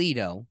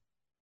 Toledo,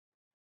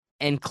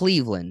 and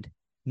Cleveland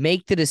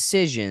make the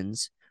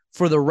decisions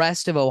for the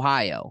rest of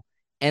Ohio?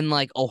 And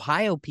like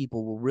Ohio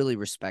people will really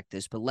respect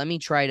this, but let me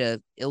try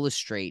to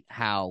illustrate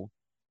how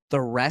the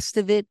rest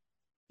of it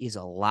is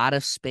a lot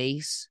of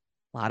space,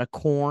 a lot of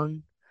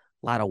corn,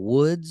 a lot of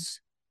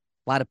woods,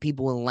 a lot of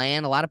people in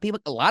land, a lot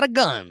of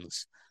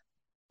guns,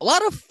 a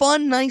lot of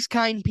fun, nice,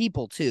 kind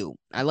people too.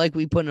 I like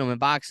we putting them in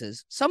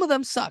boxes. Some of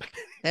them suck.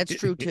 That's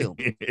true too.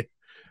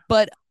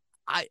 But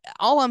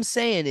all I'm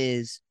saying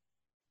is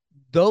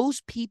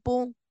those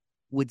people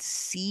would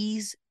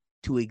cease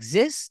to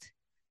exist.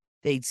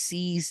 They'd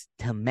cease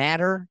to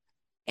matter.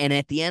 And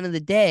at the end of the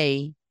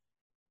day,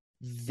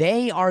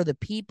 they are the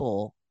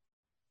people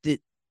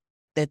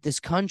that this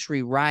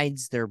country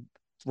rides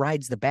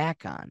the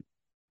back on.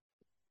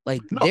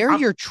 Like No, they're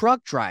your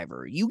truck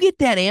driver. You get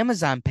that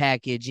Amazon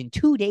package in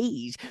 2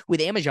 days with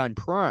Amazon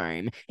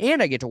Prime,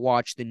 and I get to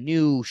watch the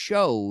new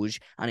shows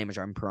on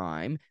Amazon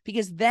Prime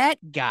because that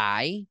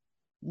guy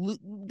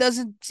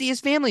doesn't see his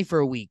family for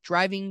a week,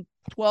 driving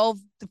 12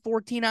 to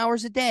 14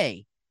 hours a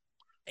day.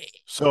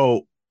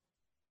 so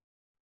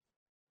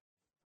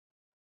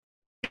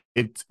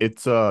it's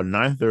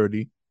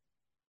 9:30.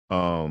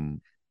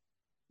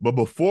 But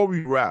before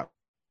we wrap,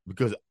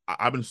 because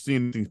I've been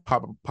seeing things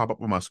pop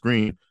up on my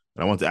screen,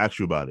 and I want to ask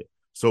you about it.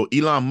 So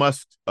Elon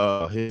Musk,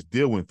 his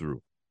deal went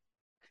through.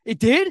 It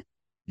did?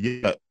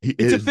 Yeah,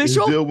 It's his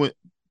official? deal went.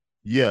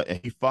 Yeah, and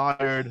he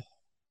fired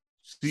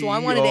So I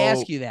wanted to CEO.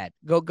 ask you that.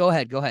 Go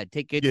ahead.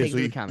 Take it Yeah, to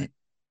the comment.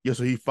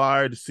 so he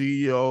fired the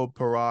CEO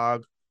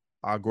Parag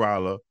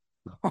Agrala,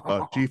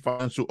 Chief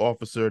Financial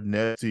Officer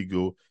Ned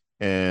Siegel,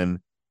 and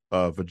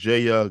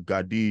Vijaya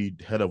Gadi,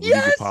 Head of Legal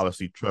Yes.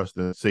 Policy, Trust,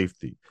 and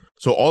Safety.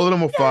 So all of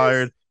them were Yes.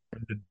 fired,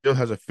 and the deal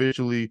has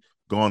officially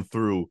gone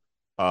through.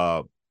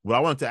 What I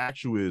wanted to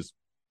ask you is,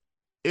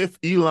 if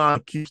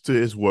Elon keeps to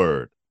his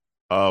word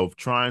of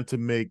trying to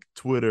make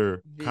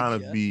Twitter kind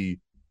of Vidya. be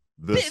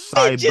the Vidya's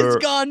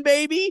cyber, gone,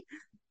 baby.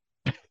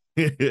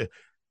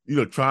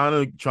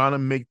 trying to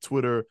make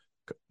Twitter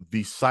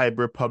the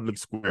cyber public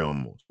square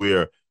almost,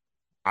 where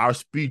our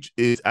speech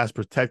is as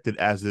protected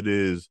as it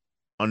is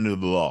under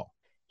the law.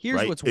 Here's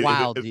Right? what's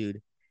wild,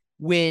 dude.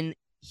 When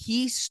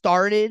he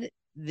started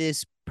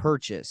this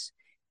purchase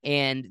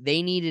and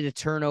they needed to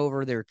turn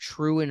over their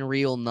true and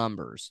real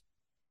numbers,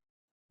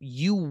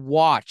 you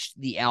watched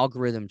the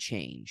algorithm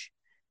change.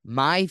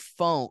 My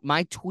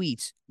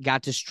tweets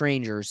got to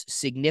strangers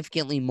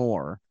significantly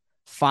more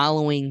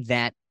following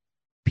that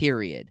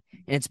period.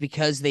 And it's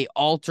because they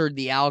altered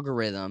the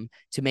algorithm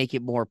to make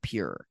it more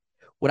pure.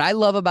 What I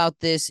love about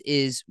this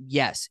is,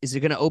 yes, is it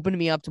going to open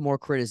me up to more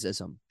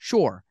criticism?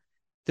 Sure.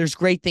 There's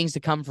great things to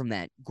come from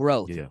that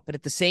growth. Yeah. But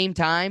at the same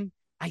time,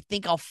 I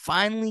think I'll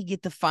finally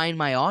get to find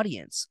my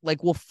audience.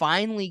 Like, we'll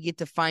finally get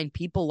to find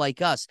people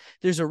like us.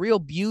 There's a real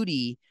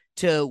beauty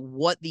to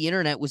what the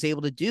internet was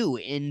able to do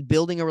in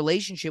building a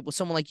relationship with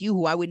someone like you,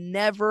 who I would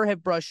never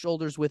have brushed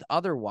shoulders with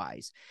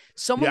otherwise.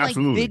 Someone Yeah, like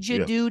absolutely. Vidya,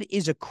 Yeah. dude,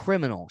 is a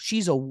criminal.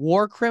 She's a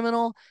war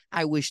criminal.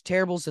 I wish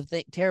terrible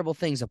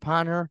things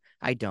upon her.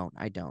 I don't.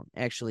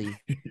 Actually,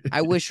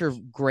 I wish her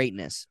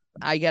greatness.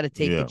 I got to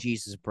take the Yeah.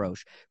 Jesus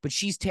approach. But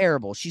she's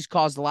terrible. She's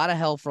caused a lot of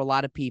hell for a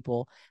lot of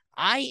people.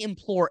 I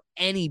implore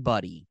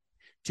anybody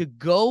to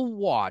go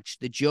watch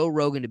the Joe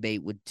Rogan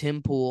debate with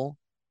Tim Pool,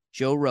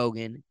 Joe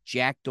Rogan,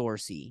 Jack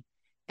Dorsey,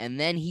 and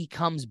then he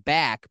comes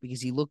back because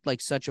he looked like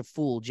such a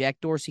fool. Jack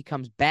Dorsey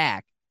comes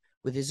back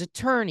with his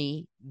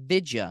attorney,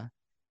 Vidya,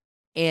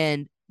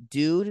 and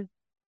dude,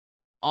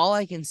 all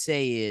I can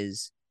say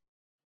is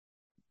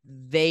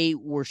they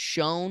were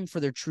shown for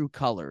their true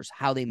colors,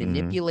 how they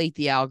manipulate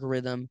the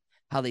algorithm,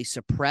 how they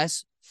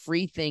suppress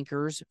free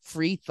thinkers,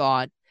 free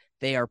thought.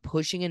 They are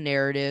pushing a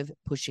narrative,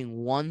 pushing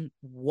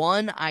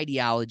one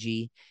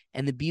ideology,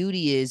 and the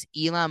beauty is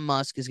Elon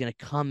Musk is going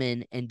to come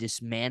in and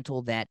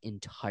dismantle that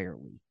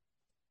entirely.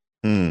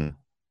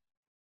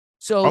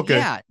 So Okay.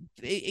 yeah,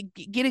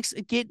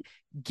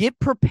 get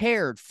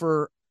prepared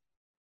for.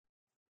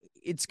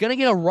 It's going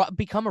to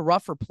become a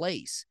rougher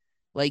place.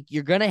 Like,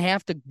 you're going to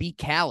have to be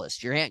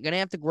calloused. You're going to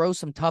have to grow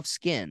some tough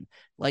skin.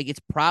 Like,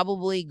 it's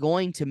probably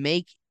going to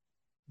make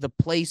the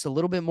place a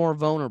little bit more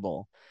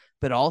vulnerable,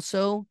 but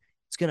also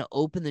it's going to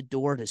open the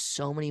door to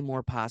so many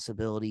more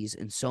possibilities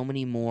and so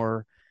many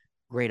more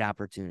great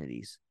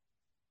opportunities.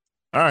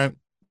 All right.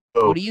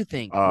 So, what do you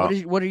think?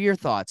 What are your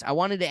thoughts? I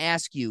wanted to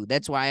ask you.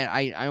 That's why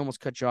I almost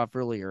cut you off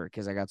earlier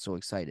because I got so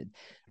excited.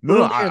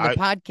 Earlier in the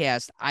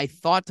podcast, I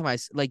thought to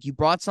myself, like, you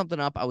brought something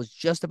up I was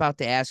just about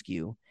to ask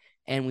you,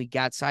 and we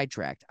got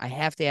sidetracked. I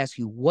have to ask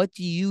you, what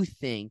do you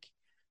think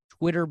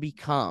Twitter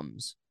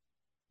becomes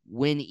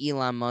when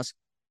Elon Musk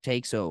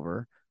takes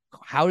over?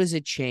 How does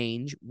it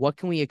change? What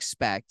can we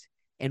expect?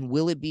 And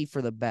will it be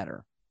for the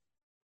better?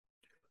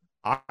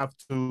 I have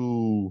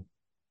to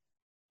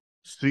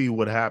see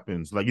what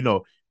happens. Like,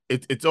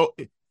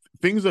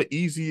 things are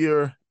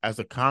easier as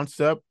a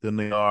concept than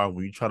they are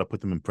when you try to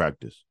put them in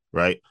practice,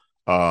 right?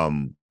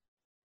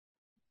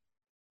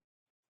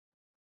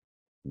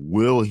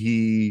 Will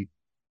he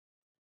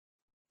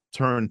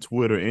turn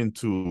Twitter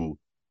into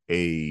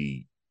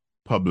a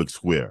public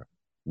square?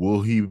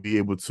 Will he be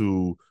able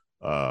to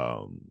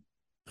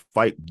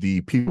fight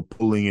the people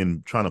pulling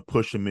and trying to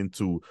push him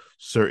into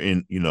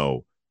certain,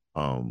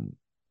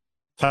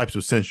 types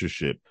of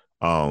censorship?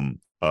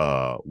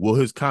 Will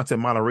his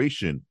content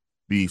moderation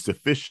be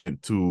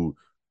sufficient to,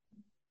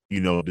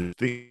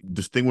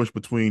 distinguish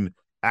between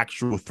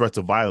actual threats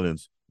of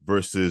violence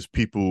versus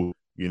people,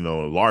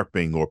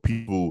 LARPing or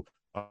people,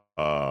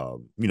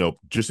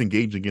 just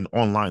engaging in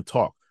online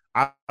talk?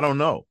 I don't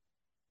know.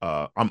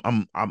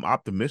 I'm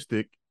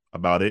optimistic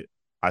about it.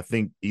 I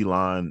think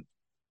Elon,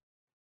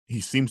 he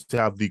seems to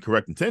have the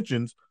correct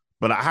intentions,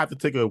 but I have to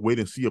take a wait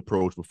and see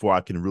approach before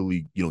I can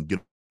really, get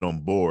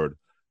on board,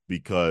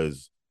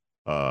 because,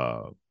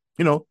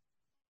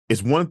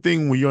 it's one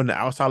thing when you're on the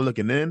outside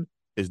looking in.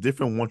 It's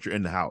different once you're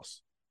in the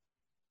house.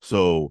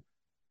 So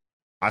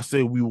I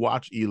say we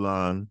watch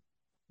Elon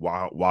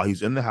while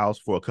he's in the house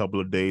for a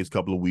couple of days,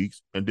 couple of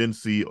weeks, and then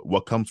see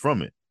what comes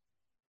from it.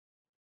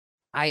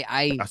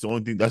 That's the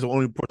only thing. That's the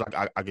only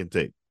approach I can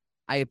take.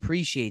 I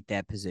appreciate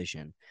that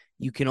position.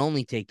 You can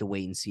only take the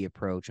wait and see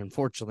approach.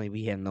 Unfortunately,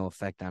 we have no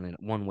effect on it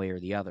one way or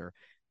the other.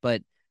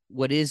 But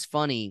what is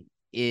funny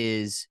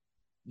is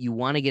you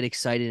want to get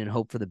excited and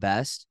hope for the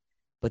best,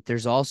 but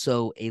there's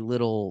also a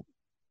little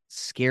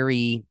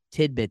scary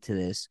tidbit to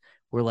this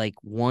where like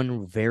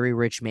one very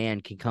rich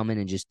man can come in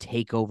and just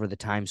take over the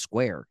Times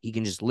Square. He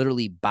can just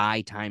literally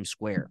buy Times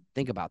Square.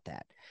 Think about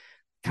that.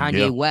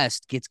 Kanye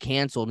West gets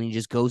canceled and he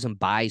just goes and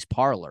buys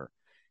Parler.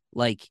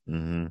 Like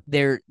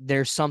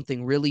there's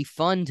something really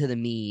fun to the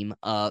meme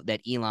that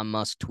Elon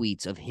Musk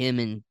tweets of him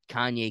and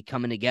Kanye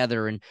coming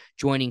together and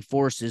joining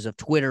forces of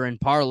Twitter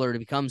and Parler to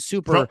become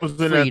super Trump was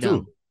in freedom. that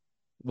too.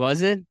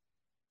 Was it?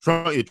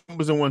 Trump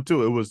was in one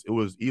too. It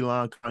was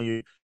Elon,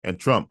 Kanye, and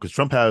Trump, because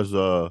Trump has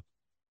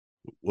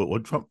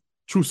what Trump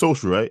True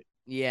Social, right?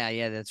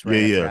 Yeah, that's right.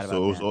 Yeah.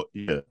 So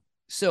it was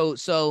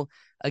So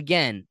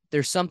again,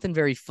 there's something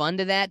very fun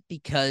to that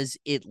because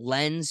it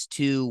lends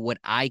to what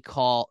I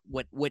call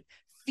what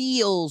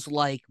feels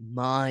like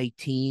my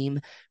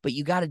team, but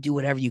you got to do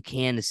whatever you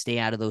can to stay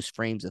out of those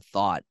frames of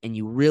thought. And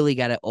you really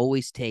got to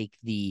always take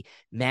the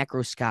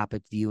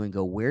macroscopic view and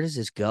go, where does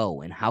this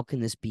go? And how can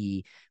this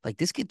be like,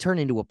 this could turn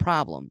into a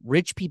problem.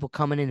 Rich people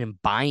coming in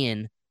and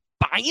buying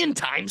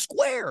Times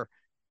Square.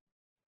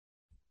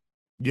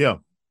 Yeah.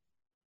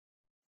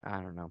 I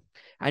don't know.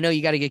 I know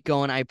you got to get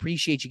going. I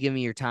appreciate you giving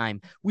me your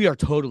time. We are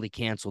totally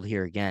canceled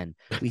here again.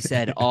 We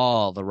said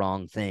all the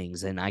wrong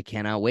things, and I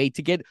cannot wait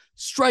to get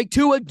strike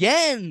 2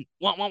 again.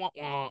 Wah, wah, wah,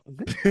 wah.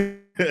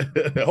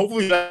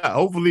 Hopefully not.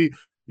 Hopefully,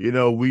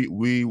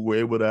 we were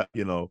able to,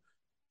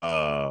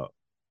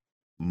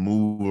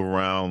 move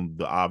around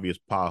the obvious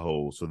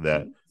potholes so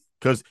that,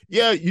 because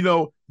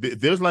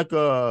there's like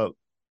a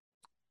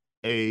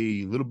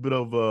little bit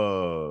of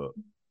a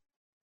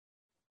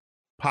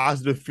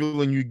positive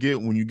feeling you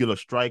get when you get a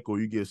strike or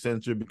you get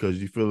censored,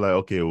 because you feel like,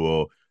 okay,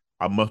 well,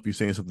 I must be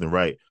saying something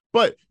right.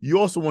 But you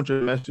also want your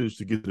message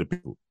to get to the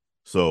people.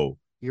 So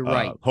you're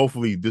right.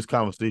 Hopefully this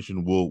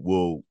conversation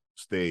will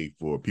stay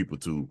for people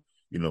to,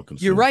 consume.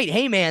 You're right.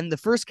 Hey man, the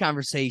first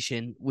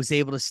conversation was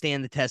able to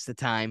stand the test of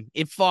time.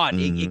 It fought.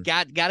 It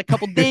got a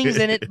couple dings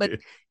in it, but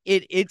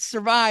it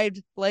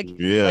survived like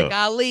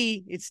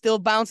Ali. It's still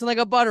bouncing like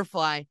a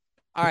butterfly.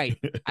 All right.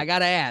 I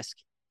gotta ask,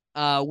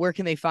 where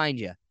can they find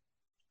you?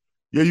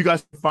 Yeah, you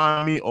guys can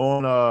find me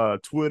on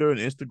Twitter and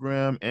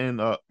Instagram, and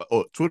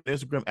Twitter and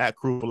Instagram at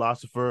Cruel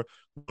Philosopher,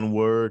 one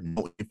word,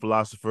 no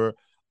philosopher.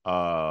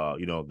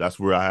 That's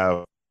where I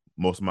have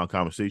most of my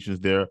conversations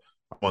there.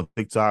 I'm on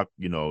TikTok,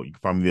 you can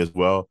find me there as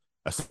well.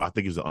 I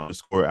think it's an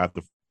underscore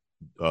after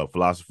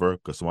philosopher,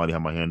 because somebody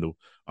had my handle.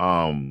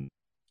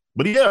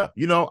 But yeah,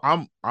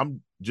 I'm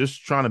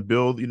just trying to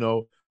build,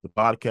 the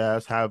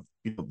podcast, have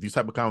these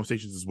type of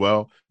conversations as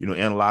well,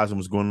 analyzing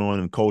what's going on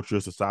in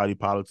culture, society,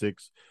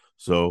 politics.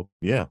 So,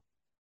 yeah.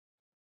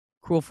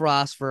 Cruel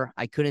Philosopher,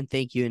 I couldn't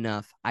thank you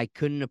enough. I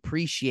couldn't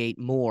appreciate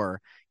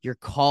more your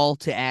call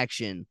to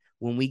action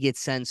when we get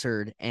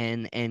censored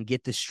and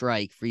get the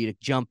strike, for you to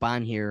jump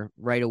on here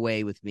right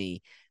away with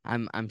me.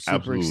 I'm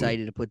super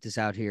excited to put this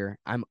out here.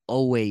 I'm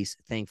always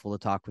thankful to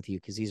talk with you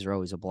because these are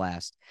always a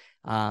blast.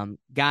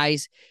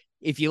 Guys,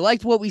 if you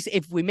liked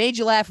if we made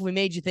you laugh, if we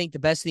made you think, the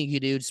best thing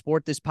you can do to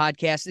support this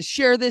podcast is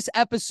share this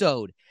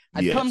episode.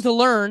 I've come to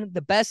learn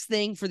the best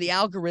thing for the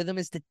algorithm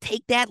is to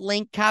take that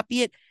link,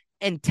 copy it,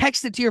 and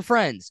text it to your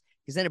friends,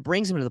 because then it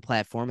brings them to the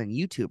platform and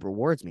YouTube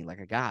rewards me like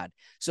a god.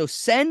 So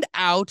send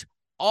out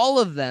all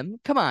of them.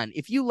 Come on.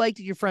 If you liked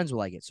it, your friends will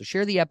like it. So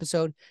share the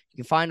episode. You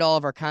can find all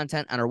of our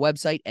content on our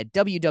website at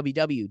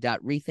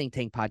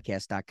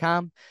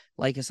www.rethinkthinkpodcast.com.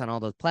 Like us on all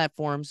those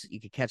platforms.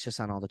 You can catch us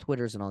on all the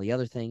Twitters and all the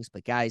other things.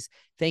 But guys,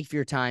 thank you for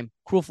your time.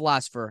 Cruel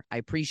Philosopher, I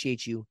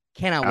appreciate you.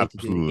 Cannot wait to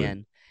do it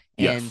again.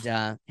 Yes.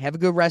 And have a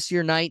good rest of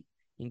your night.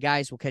 And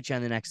guys, we'll catch you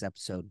on the next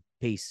episode.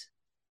 Peace.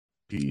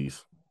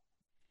 Peace.